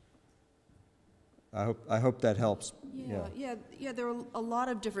insoluble. I hope that helps. Yeah, there are a lot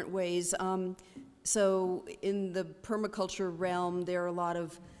of different ways. So in the permaculture realm, there are a lot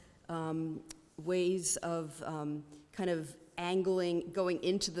of ways of kind of angling, going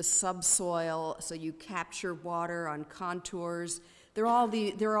into the subsoil, so you capture water on contours. There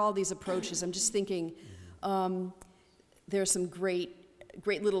are all these approaches. I'm just thinking, there are some great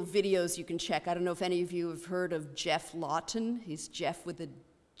little videos you can check. I don't know if any of you have heard of Jeff Lawton. He's Jeff with a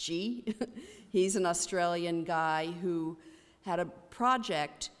G. He's an Australian guy who had a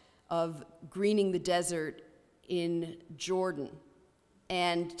project of greening the desert in Jordan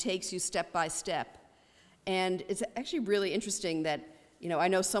and takes you step by step. And it's actually really interesting that, I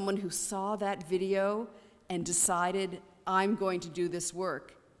know someone who saw that video and decided, I'm going to do this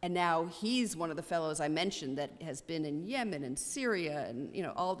work. And now he's one of the fellows I mentioned that has been in Yemen and Syria and,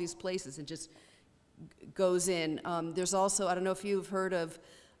 all these places and just goes in. There's also, I don't know if you've heard of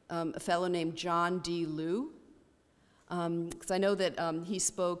a fellow named John D. Liu, because I know that he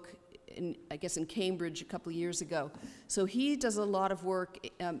spoke I guess in Cambridge a couple of years ago. So he does a lot of work.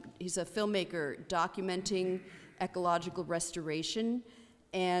 He's a filmmaker documenting ecological restoration.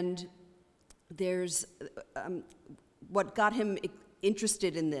 And there's, what got him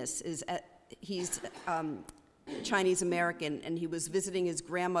interested in this is he's Chinese American, and he was visiting his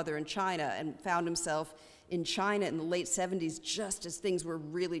grandmother in China and found himself in China in the late 70s, just as things were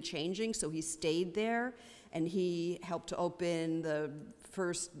really changing. So he stayed there, and he helped to open the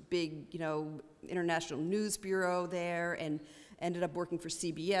first big, international news bureau there, and ended up working for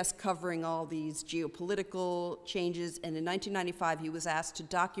CBS, covering all these geopolitical changes. And in 1995, he was asked to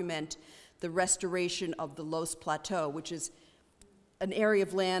document the restoration of the Los Plateau, which is an area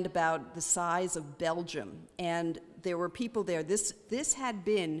of land about the size of Belgium. And there were people there. This had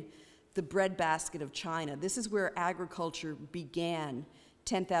been the breadbasket of China. This is where agriculture began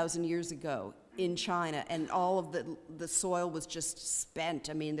 10,000 years ago in China, and all of the soil was just spent.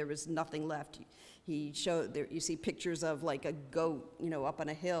 I mean, there was nothing left. He showed there, you see pictures of like a goat, up on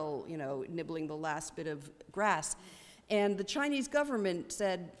a hill, nibbling the last bit of grass. And the Chinese government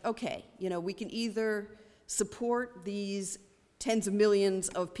said, okay, we can either support these tens of millions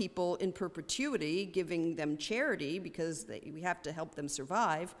of people in perpetuity, giving them charity because we have to help them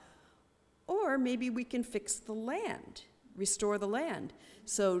survive, or maybe we can fix the land, restore the land.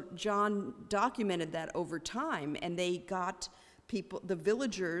 So John documented that over time, and they got the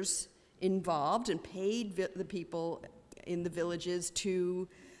villagers involved and paid the people in the villages to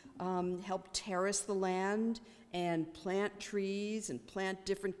help terrace the land and plant trees and plant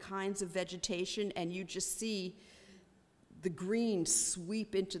different kinds of vegetation, and you just see the green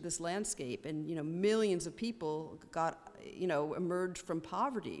sweep into this landscape, and millions of people got emerged from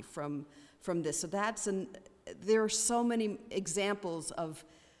poverty from this. So there are so many examples of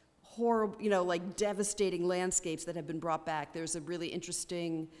horrible, like devastating landscapes that have been brought back. There's a really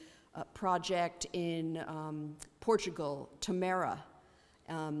interesting project in Portugal, Tamera,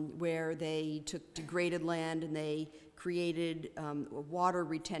 where they took degraded land and they created a water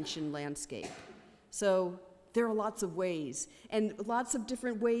retention landscape. So there are lots of ways, and lots of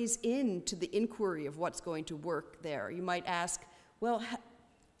different ways into the inquiry of what's going to work there. You might ask, well,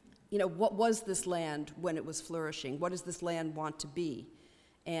 what was this land when it was flourishing? What does this land want to be?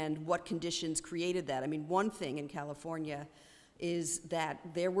 And what conditions created that? I mean, one thing in California is that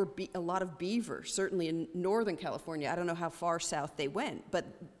there were a lot of beaver, certainly in Northern California. I don't know how far south they went, but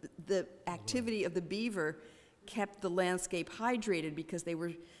the activity of the beaver kept the landscape hydrated because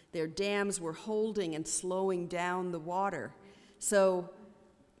their dams were holding and slowing down the water. So,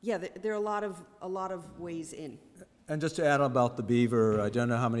 yeah, there are a lot of ways in. And just to add about the beaver, I don't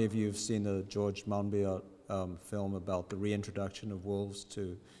know how many of you have seen the George Monbiot film about the reintroduction of wolves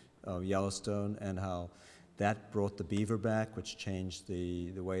to Yellowstone, and how that brought the beaver back, which changed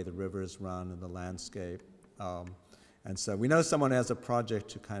the way the rivers run and the landscape. And so we know someone has a project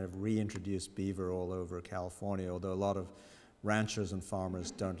to kind of reintroduce beaver all over California, although a lot of ranchers and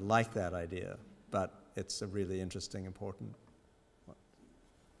farmers don't like that idea, but it's a really interesting, important.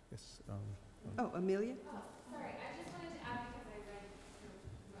 Yes. Oh, Amelia? Oh, sorry, I just wanted to add, because I read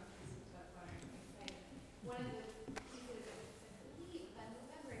your most recent book, Water and Excited. One of the pieces, I believe, if I'm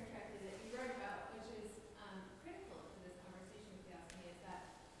remembering correctly, that you wrote about, which is critical to this conversation, if you ask me, is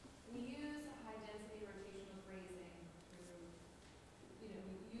that we use high-density rotational grazing through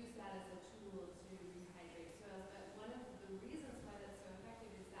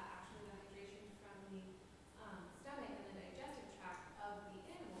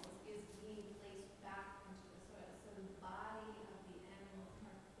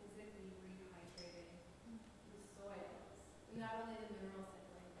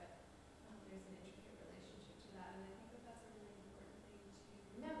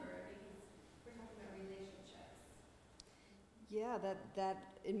Yeah, that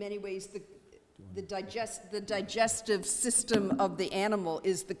in many ways the digestive system of the animal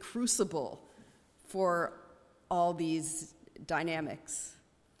is the crucible for all these dynamics.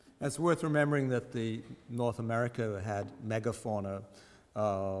 It's worth remembering that the North America had megafauna,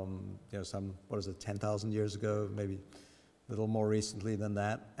 some, 10,000 years ago, maybe a little more recently than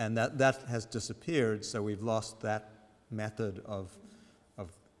that, and that has disappeared, so we've lost that method of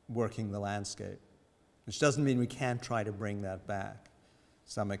working the landscape, which doesn't mean we can't try to bring that back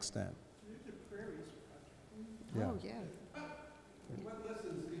to some extent. Yeah. Oh, yeah. What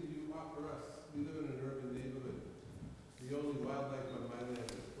lessons can you offer us? We live in an urban neighborhood. The only wildlife on my land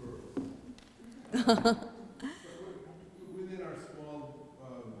is squirrels. Within our small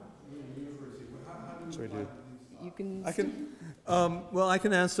little universe, how do we apply these? You can. I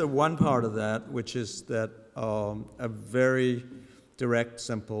can answer one part of that, which is that a very direct,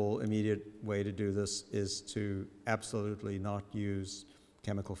 simple, immediate way to do this is to absolutely not use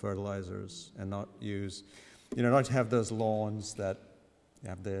chemical fertilizers and not use, not have those lawns that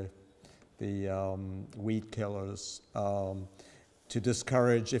have the weed killers. To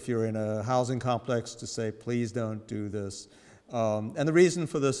discourage, if you're in a housing complex, to say, please don't do this. And the reason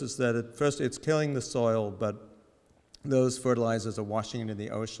for this is that at first it's killing the soil, but those fertilizers are washing into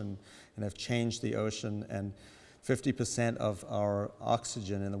the ocean and have changed the ocean, and 50% of our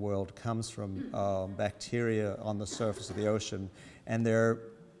oxygen in the world comes from bacteria on the surface of the ocean, and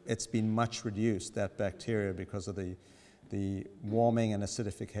it's been much reduced, that bacteria, because of the warming and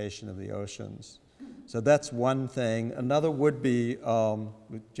acidification of the oceans. So that's one thing. Another would be,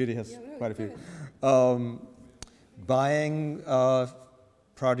 Judy has quite a few, buying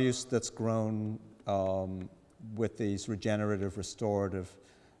produce that's grown with these regenerative, restorative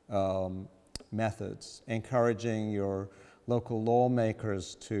methods, encouraging your local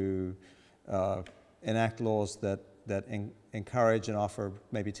lawmakers to enact laws that encourage and offer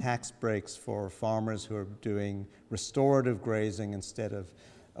maybe tax breaks for farmers who are doing restorative grazing instead of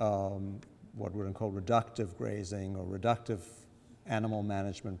what we're call reductive grazing or reductive animal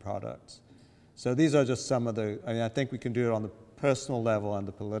management products. So these are just some of I think we can do it on the personal level and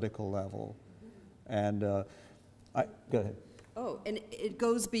the political level. And go ahead. Oh, and it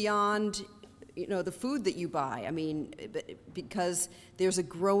goes beyond, the food that you buy. I mean, because there's a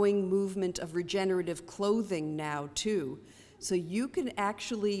growing movement of regenerative clothing now, too. So you can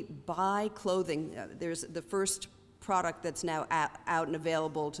actually buy clothing. There's the first product that's now out and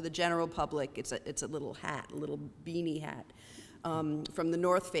available to the general public. It's a little hat, a little beanie hat from the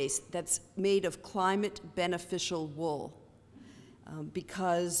North Face that's made of climate beneficial wool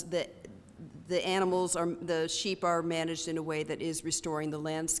because the animals the sheep are managed in a way that is restoring the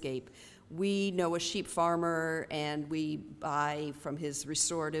landscape. We know a sheep farmer and we buy from his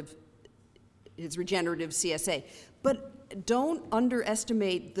regenerative CSA. But don't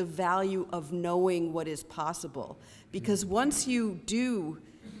underestimate the value of knowing what is possible, because once you do,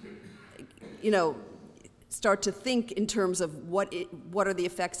 start to think in terms of what are the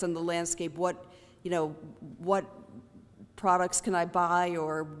effects on the landscape, what products can I buy,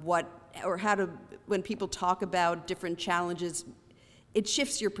 or how to, when people talk about different challenges, it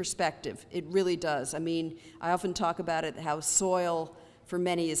shifts your perspective. It really does. I mean, I often talk about it, how soil for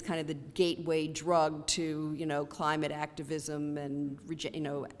many is kind of the gateway drug to, climate activism and,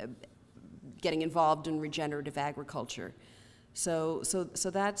 getting involved in regenerative agriculture. So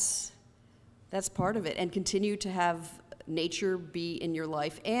that's part of it. And continue to have nature be in your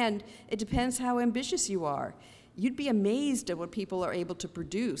life. And it depends how ambitious you are. You'd be amazed at what people are able to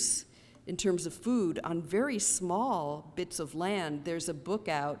produce in terms of food on very small bits of land. There's a book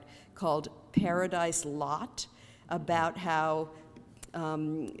out called Paradise Lot about how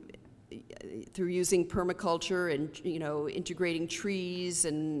through using permaculture and integrating trees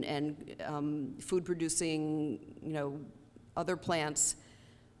and food producing other plants,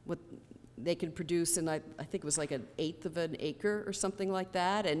 what they can produce in I think it was like 1/8 of an acre or something like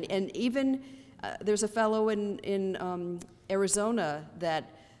that. And even there's a fellow in Arizona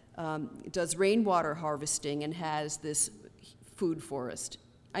that does rainwater harvesting and has this food forest.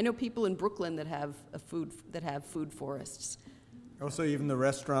 I know people in Brooklyn that have food forests. Also, even the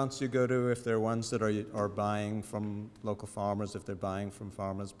restaurants you go to, if they're ones that are buying from local farmers, if they're buying from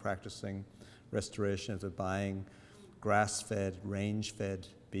farmers practicing restoration, if they're buying grass-fed, range-fed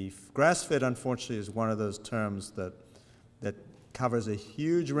beef. Grass-fed, unfortunately, is one of those terms that covers a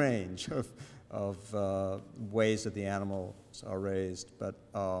huge range of ways that the animals are raised. But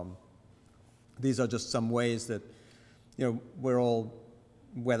these are just some ways that, we're all,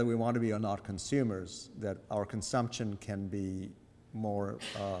 whether we want to be or not consumers, that our consumption can be more,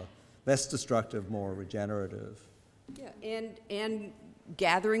 less destructive, more regenerative. Yeah, and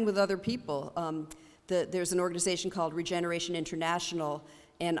gathering with other people. There's an organization called Regeneration International,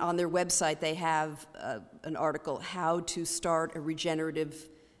 and on their website they have an article, How to Start a Regenerative,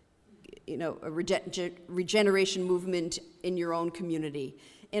 regeneration movement in your own community.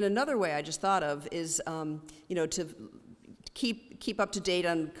 And another way I just thought of is, to keep up to date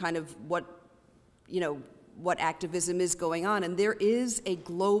on kind of what activism is going on. And there is a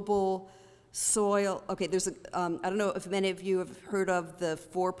global soil, okay, there's a, I don't know if many of you have heard of the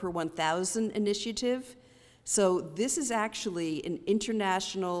 4 per 1,000 initiative. So this is actually an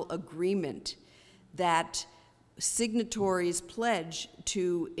international agreement that signatories pledge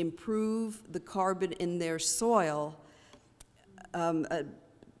to improve the carbon in their soil,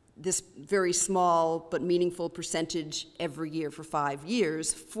 this very small but meaningful percentage every year for 5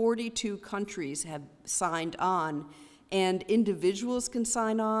 years. 42 countries have signed on, and individuals can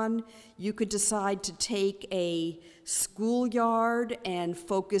sign on. You could decide to take a schoolyard and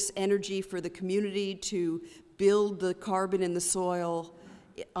focus energy for the community to build the carbon in the soil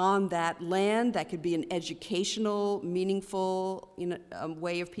on that land. That could be an educational, meaningful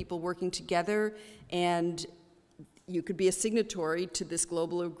way of people working together, and you could be a signatory to this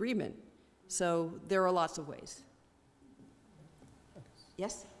global agreement. So there are lots of ways.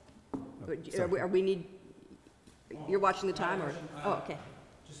 Yes? You're watching the time, or? Oh, okay.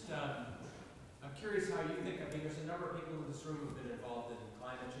 I'm curious how you think, there's a number of people in this room who've been involved in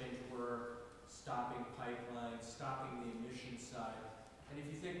climate change work, stopping pipelines, stopping the emission side. And if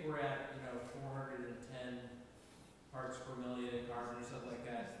you think we're at, 410 parts per million in carbon or something like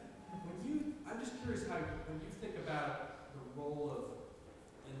that, I'm just curious how, when you think about the role of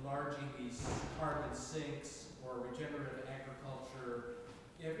enlarging these carbon sinks or regenerative agriculture,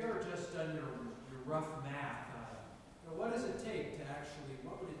 have you ever just done your rough math on it? What does it take to actually,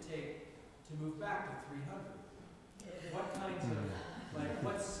 what would it take to move back to 300? What kinds of,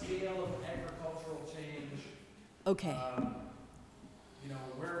 what scale of agricultural change? Okay.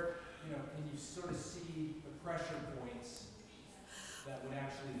 Where, can you sort of see the pressure points that would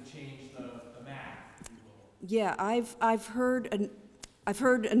actually change the math? Yeah, I've heard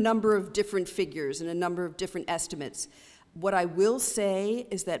a number of different figures and a number of different estimates. What I will say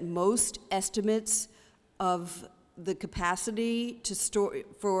is that most estimates of the capacity to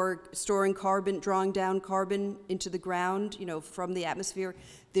for storing carbon, drawing down carbon into the ground, from the atmosphere,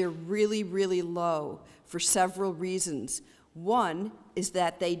 they're really, really low for several reasons. One is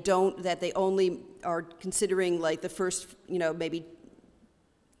that they only are considering like the first, maybe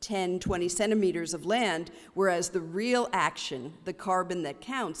 10, 20 centimeters of land, whereas the real action, the carbon that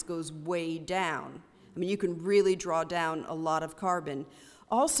counts, goes way down. You can really draw down a lot of carbon.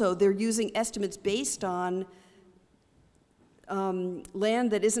 Also, they're using estimates based on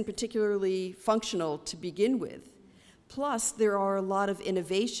land that isn't particularly functional to begin with. Plus, there are a lot of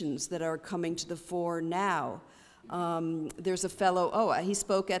innovations that are coming to the fore now. There's a fellow, he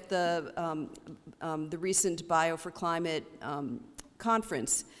spoke at the recent Bio for Climate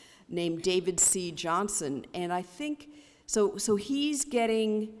conference, named David C. Johnson, and I think, so he's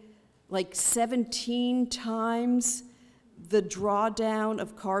getting like 17 times the drawdown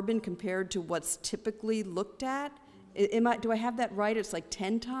of carbon compared to what's typically looked at. Do I have that right? It's like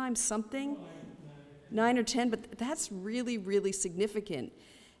 10 times something? 9 or 10, but that's really, really significant.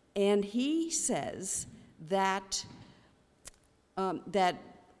 And he says that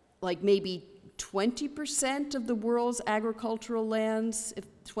like maybe 20% of the world's agricultural lands, if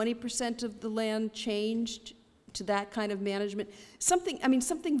 20% of the land changed to that kind of management,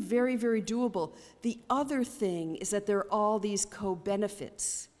 something very, very doable. The other thing is that there are all these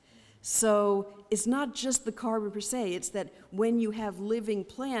co-benefits. So it's not just the carbon per se, it's that when you have living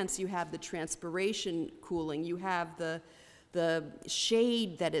plants, you have the transpiration cooling, you have the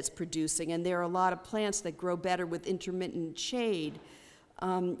shade that it's producing, and there are a lot of plants that grow better with intermittent shade.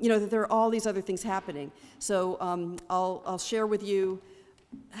 That there are all these other things happening. So I'll share with you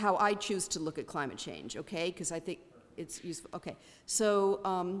how I choose to look at climate change, okay? Because I think it's useful. Okay,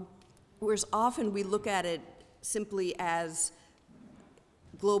 so whereas often we look at it simply as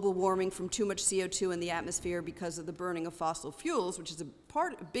global warming from too much CO2 in the atmosphere because of the burning of fossil fuels, which is a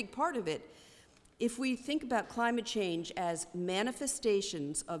big part of it. If we think about climate change as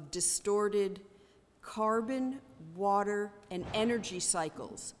manifestations of distorted carbon, water, and energy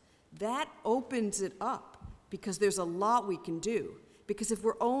cycles, that opens it up because there's a lot we can do. Because if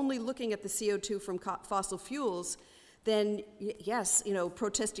we're only looking at the CO2 from fossil fuels, then yes,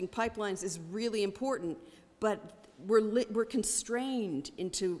 protesting pipelines is really important, but we're constrained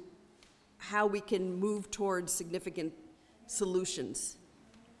into how we can move towards significant solutions,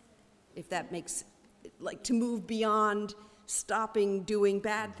 if that makes like to move beyond stopping doing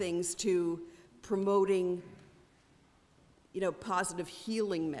bad things to promoting, positive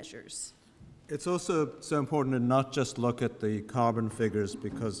healing measures. It's also so important to not just look at the carbon figures,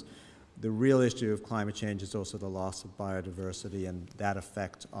 because the real issue of climate change is also the loss of biodiversity and that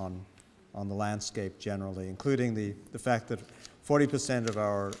effect on the landscape generally, including the fact that 40%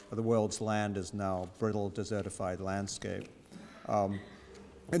 of the world's land is now brittle, desertified landscape. And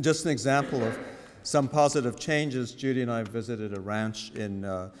just an example of some positive changes, Judy and I visited a ranch in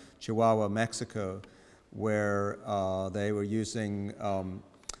Chihuahua, Mexico, where they were using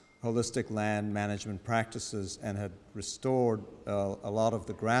holistic land management practices and had restored a lot of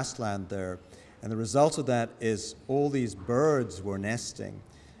the grassland there. And the result of that is all these birds were nesting.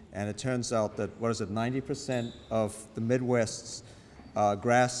 And it turns out that, 90% of the Midwest's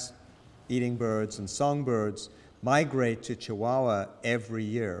grass-eating birds and songbirds migrate to Chihuahua every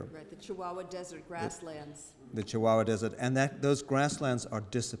year. Right, the Chihuahua Desert grasslands. The Chihuahua Desert, and those grasslands are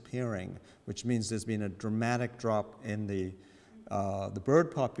disappearing, which means there's been a dramatic drop in the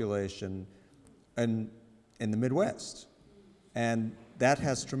bird population in the Midwest. And that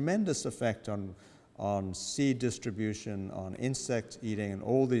has tremendous effect on seed distribution, on insect eating, and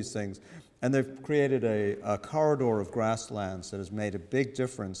all these things. And they've created a corridor of grasslands that has made a big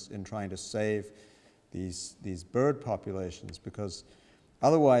difference in trying to save these bird populations, because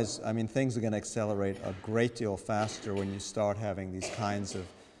otherwise, things are going to accelerate a great deal faster when you start having these kinds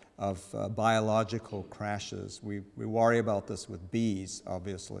of biological crashes. We worry about this with bees,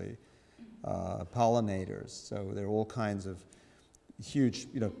 obviously, pollinators. So there are all kinds of huge,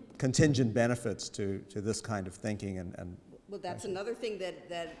 contingent benefits to this kind of thinking. And well, that's another thing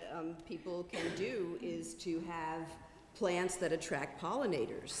that people can do, is to have plants that attract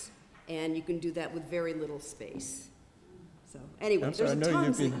pollinators. And you can do that with very little space. So anyway, I'm sorry, there's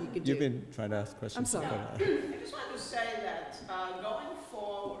tons that you could do. You've been trying to ask questions. I'm sorry. I just wanted to say that going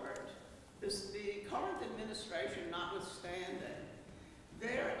forward, the current administration notwithstanding,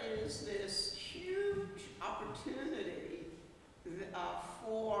 there is this huge opportunity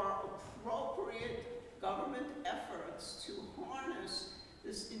for appropriate government efforts to harness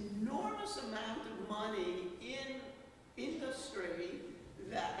this enormous amount of money in industry,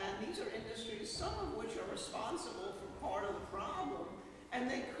 and these are industries, some of which are responsible for part of the problem, and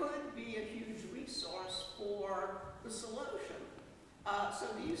they could be a huge resource for the solution. So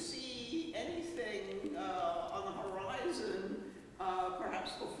do you see anything on the horizon,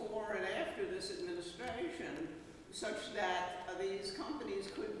 perhaps before and after this administration, such that these companies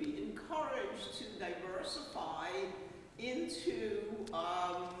could be encouraged to diversify into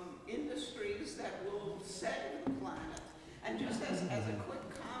industries that will save the planet? And just as a quick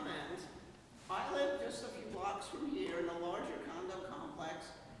comment, I live just a few blocks from here in a larger condo complex.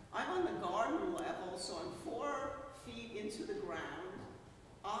 I'm on the garden level, so I'm 4 feet into the ground.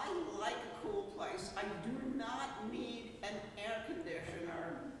 I like a cool place. I do not need an air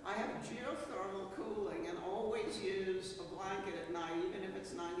conditioner. I have geothermal cooling and always use a blanket at night, even if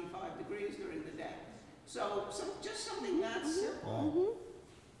it's 95 degrees during the day. So just something that simple.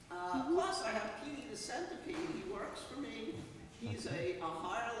 Plus, I have Petey the centipede. He works for me. He's a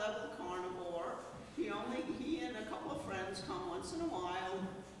higher level carnivore. He and a couple of friends come once in a while.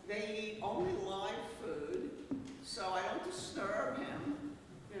 They eat only live food, so I don't disturb him.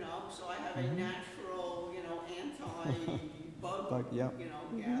 So I have a natural, anti-bug,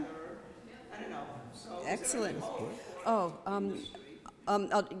 gatherer. I don't know. So excellent.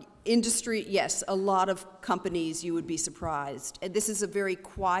 Industry, yes, a lot of companies, you would be surprised. And this is a very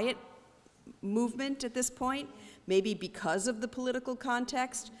quiet movement at this point, maybe because of the political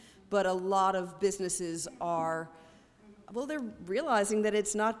context, but a lot of businesses are, well, they're realizing that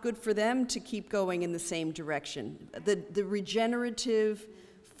it's not good for them to keep going in the same direction. The regenerative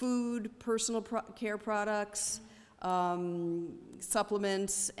food, personal care products,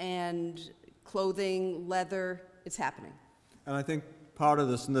 supplements, and clothing, leather, it's happening. And I think part of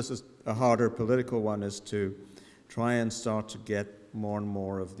this, and this is a harder political one, is to try and start to get more and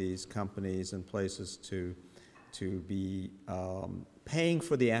more of these companies and places to be paying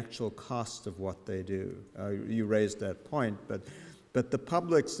for the actual cost of what they do. You raised that point, but the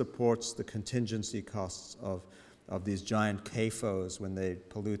public supports the contingency costs of these giant CAFOs when they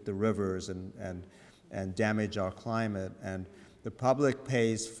pollute the rivers and damage our climate. And the public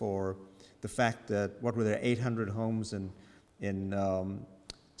pays for the fact that, 800 homes in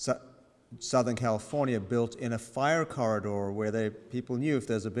Southern California built in a fire corridor where people knew if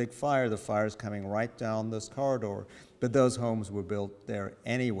there's a big fire, the fire's coming right down this corridor. But those homes were built there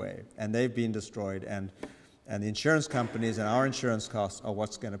anyway, and they've been destroyed. And the insurance companies and our insurance costs are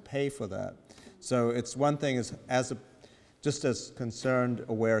what's going to pay for that. So it's one thing is just as concerned,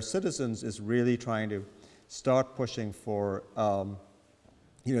 aware citizens is really trying to start pushing for,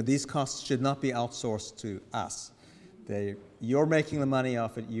 these costs should not be outsourced to us. You're making the money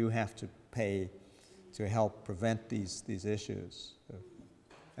off it, you have to pay to help prevent these issues. So,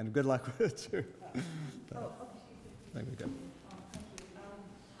 and good luck with it too. There we go.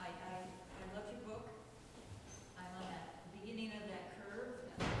 Hi, I love your book. I'm on that beginning of that curve,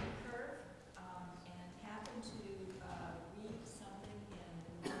 and happened to read something in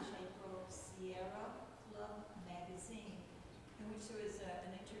the March April Sierra Club magazine, in which there was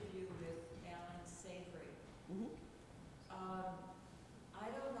an interview with Alan Savory. I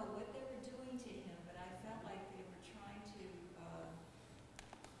don't know what they were doing to him, but I felt like they were trying to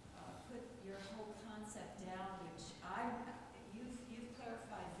put your whole concept down, which you've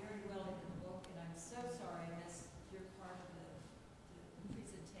clarified very well in the book, and I'm so sorry I missed your part of the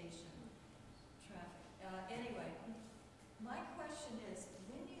presentation traffic. Anyway, my question is,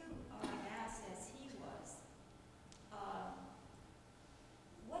 when you are asked, as he was,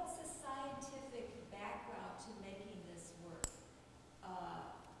 what's the scientific background to making this work?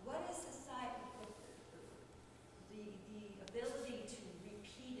 What is the ability to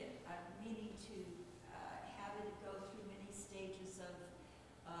repeat it, meaning to have it go through many stages of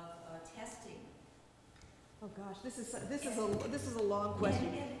testing? Oh gosh, this is a long question.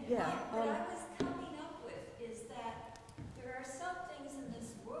 What I was coming up with is that there are some things in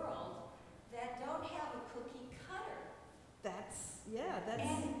this world that don't have a cookie cutter. And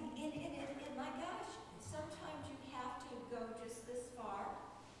my gosh, sometimes you have to go just this far,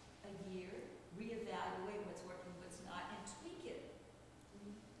 a year, reevaluate what's working, what's not, and tweak it.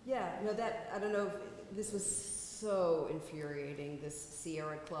 Yeah, no, I don't know if this was so infuriating, this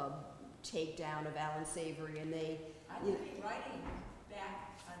Sierra Club takedown of Alan Savory, and I'm going to be writing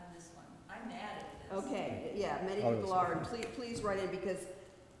back on this one. I'm mad at this. Okay, yeah, many people are, and please write in, because,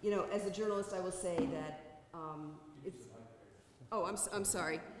 as a journalist, I will say that, I'm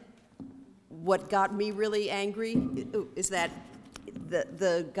sorry. What got me really angry is that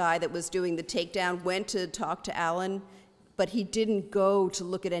the guy that was doing the takedown went to talk to Alan, but he didn't go to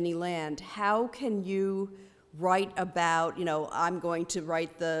look at any land. How can you write about, I'm going to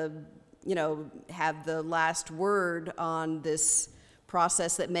write have the last word on this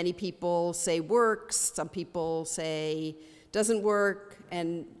process that many people say works, some people say doesn't work,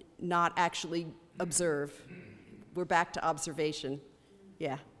 and not actually observe? We're back to observation.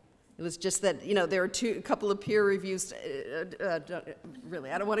 Yeah. It was just that, there are a couple of peer reviews.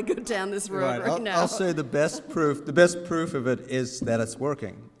 Really, I don't want to go down this road right now. I'll say the best proof of it is that it's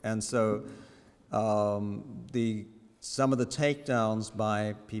working. And so some of the takedowns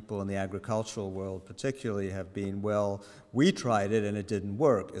by people in the agricultural world particularly have been, well, we tried it and it didn't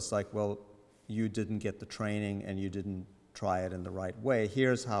work. It's like, well, you didn't get the training and you didn't try it in the right way.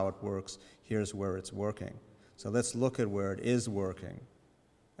 Here's how it works. Here's where it's working. So let's look at where it is working.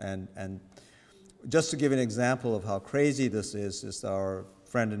 And just to give an example of how crazy this is our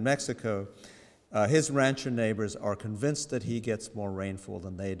friend in Mexico. His rancher neighbors are convinced that he gets more rainfall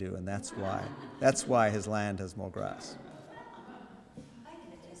than they do, and that's why his land has more grass. I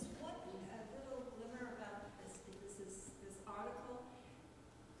had just one little glimmer about this article.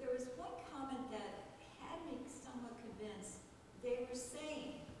 There was one comment that had me somewhat convinced. They were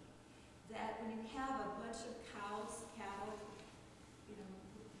saying that when you have a bunch of cattle,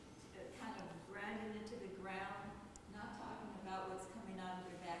 kind of grinding into the ground, not talking about what's coming out of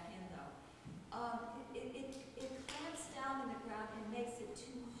their back end though, it clamps down in the ground and makes it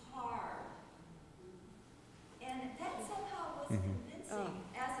too hard. And that somehow was convincing,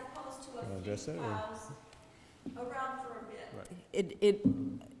 as opposed to a few cows around for a bit.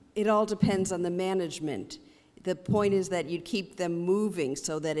 It all depends on the management. The point is that you keep them moving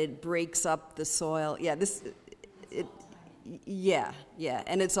so that it breaks up the soil. Yeah,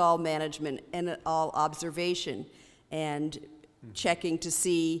 and it's all management and all observation and checking to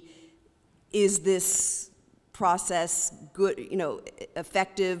see, is this process good,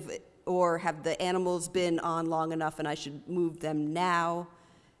 effective, or have the animals been on long enough and I should move them now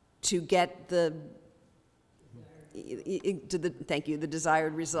to get the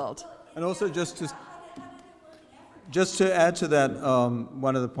desired result. And also just to add to that,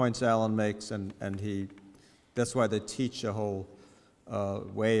 one of the points Alan makes, and that's why they teach a whole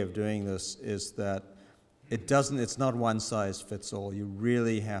way of doing this, is that it's not one size fits all. You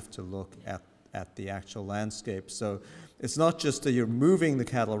really have to look at the actual landscape. So it's not just that you're moving the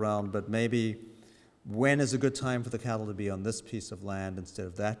cattle around, but maybe when is a good time for the cattle to be on this piece of land instead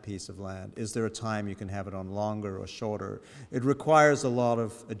of that piece of land? Is there a time you can have it on longer or shorter? It requires a lot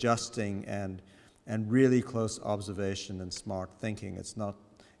of adjusting and really close observation and smart thinking. It's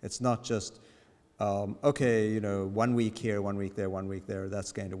not just, okay, you know, 1 week here, 1 week there, 1 week there,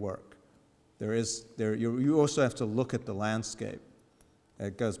 that's going to work. You also have to look at the landscape.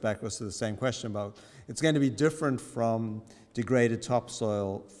 It goes back to the same question about, it's going to be different from degraded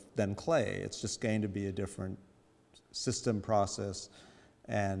topsoil than clay. It's just going to be a different system process.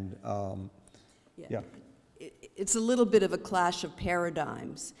 And yeah. It's a little bit of a clash of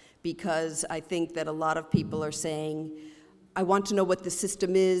paradigms, because I think that a lot of people are saying, I want to know what the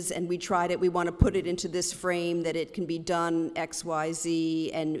system is, and we tried it, we want to put it into this frame that it can be done X, Y,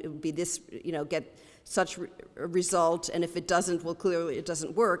 Z, and it would be this, you know, get such a result, and if it doesn't, well, clearly it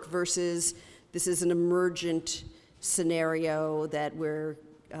doesn't work, versus this is an emergent scenario that we're,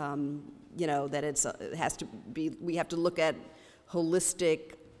 you know, that it has to be, we have to look at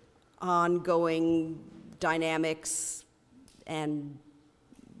holistic, ongoing dynamics and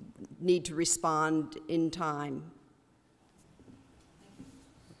need to respond in time.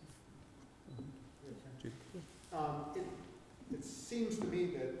 It seems to me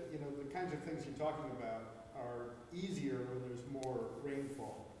that, you know, the kinds of things you're talking about are easier when there's more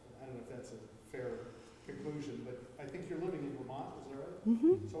rainfall. I don't know if that's a fair conclusion, but I think you're living in Vermont, is that right?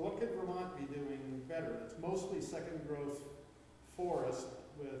 Mm-hmm. So what could Vermont be doing better? It's mostly second growth forest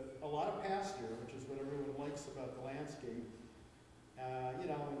with a lot of pasture, which is what everyone likes about the landscape. You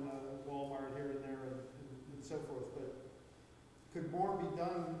know, and Walmart here and there and so forth, but could more be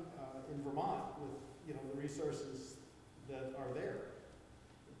done in Vermont with, you know, the resources that are there?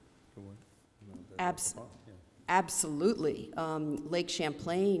 Absolutely. Lake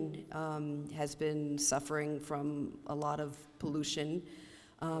Champlain has been suffering from a lot of pollution.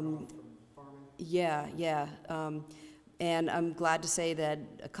 From farming? Yeah. And I'm glad to say that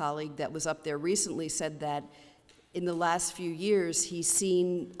a colleague that was up there recently said that in the last few years, he's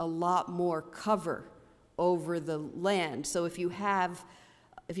seen a lot more cover over the land. So if you have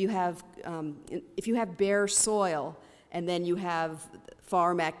bare soil, and then you have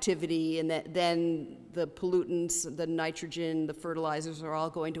farm activity, and then the pollutants, the nitrogen, the fertilizers are all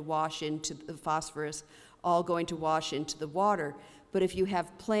going to wash into the phosphorus, all going to wash into the water. But if you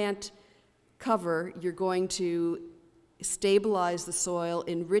have plant cover, you're going to stabilize the soil,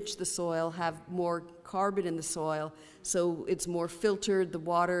 enrich the soil, have more carbon in the soil, so it's more filtered, the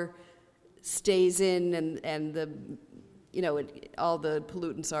water stays in, and the, you know, all the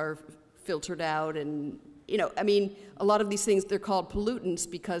pollutants are filtered out, and, you know, I mean, a lot of these things, they're called pollutants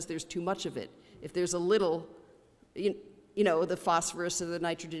because there's too much of it. If there's a little, you know, the phosphorus or the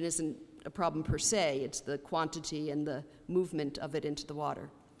nitrogen isn't a problem per se, it's the quantity and the movement of it into the water.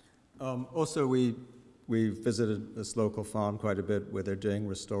 Also, we visited this local farm quite a bit where they're doing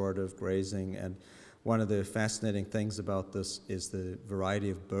restorative grazing, and one of the fascinating things about this is the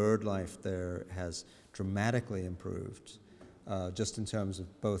variety of bird life there has dramatically improved, just in terms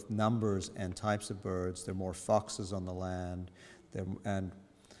of both numbers and types of birds. There are more foxes on the land, and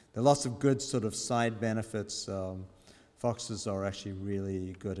there are lots of good sort of side benefits. Foxes are actually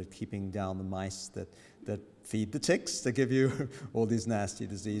really good at keeping down the mice that feed the ticks, that give you all these nasty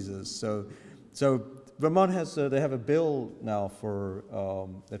diseases. So Vermont has, they have a bill now for,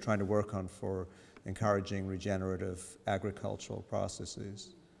 they're trying to work on for encouraging regenerative agricultural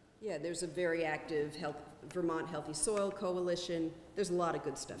processes. Yeah, there's a very active Vermont Healthy Soil Coalition. There's a lot of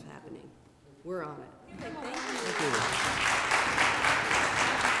good stuff happening. We're on it. Okay, thank you. Thank you.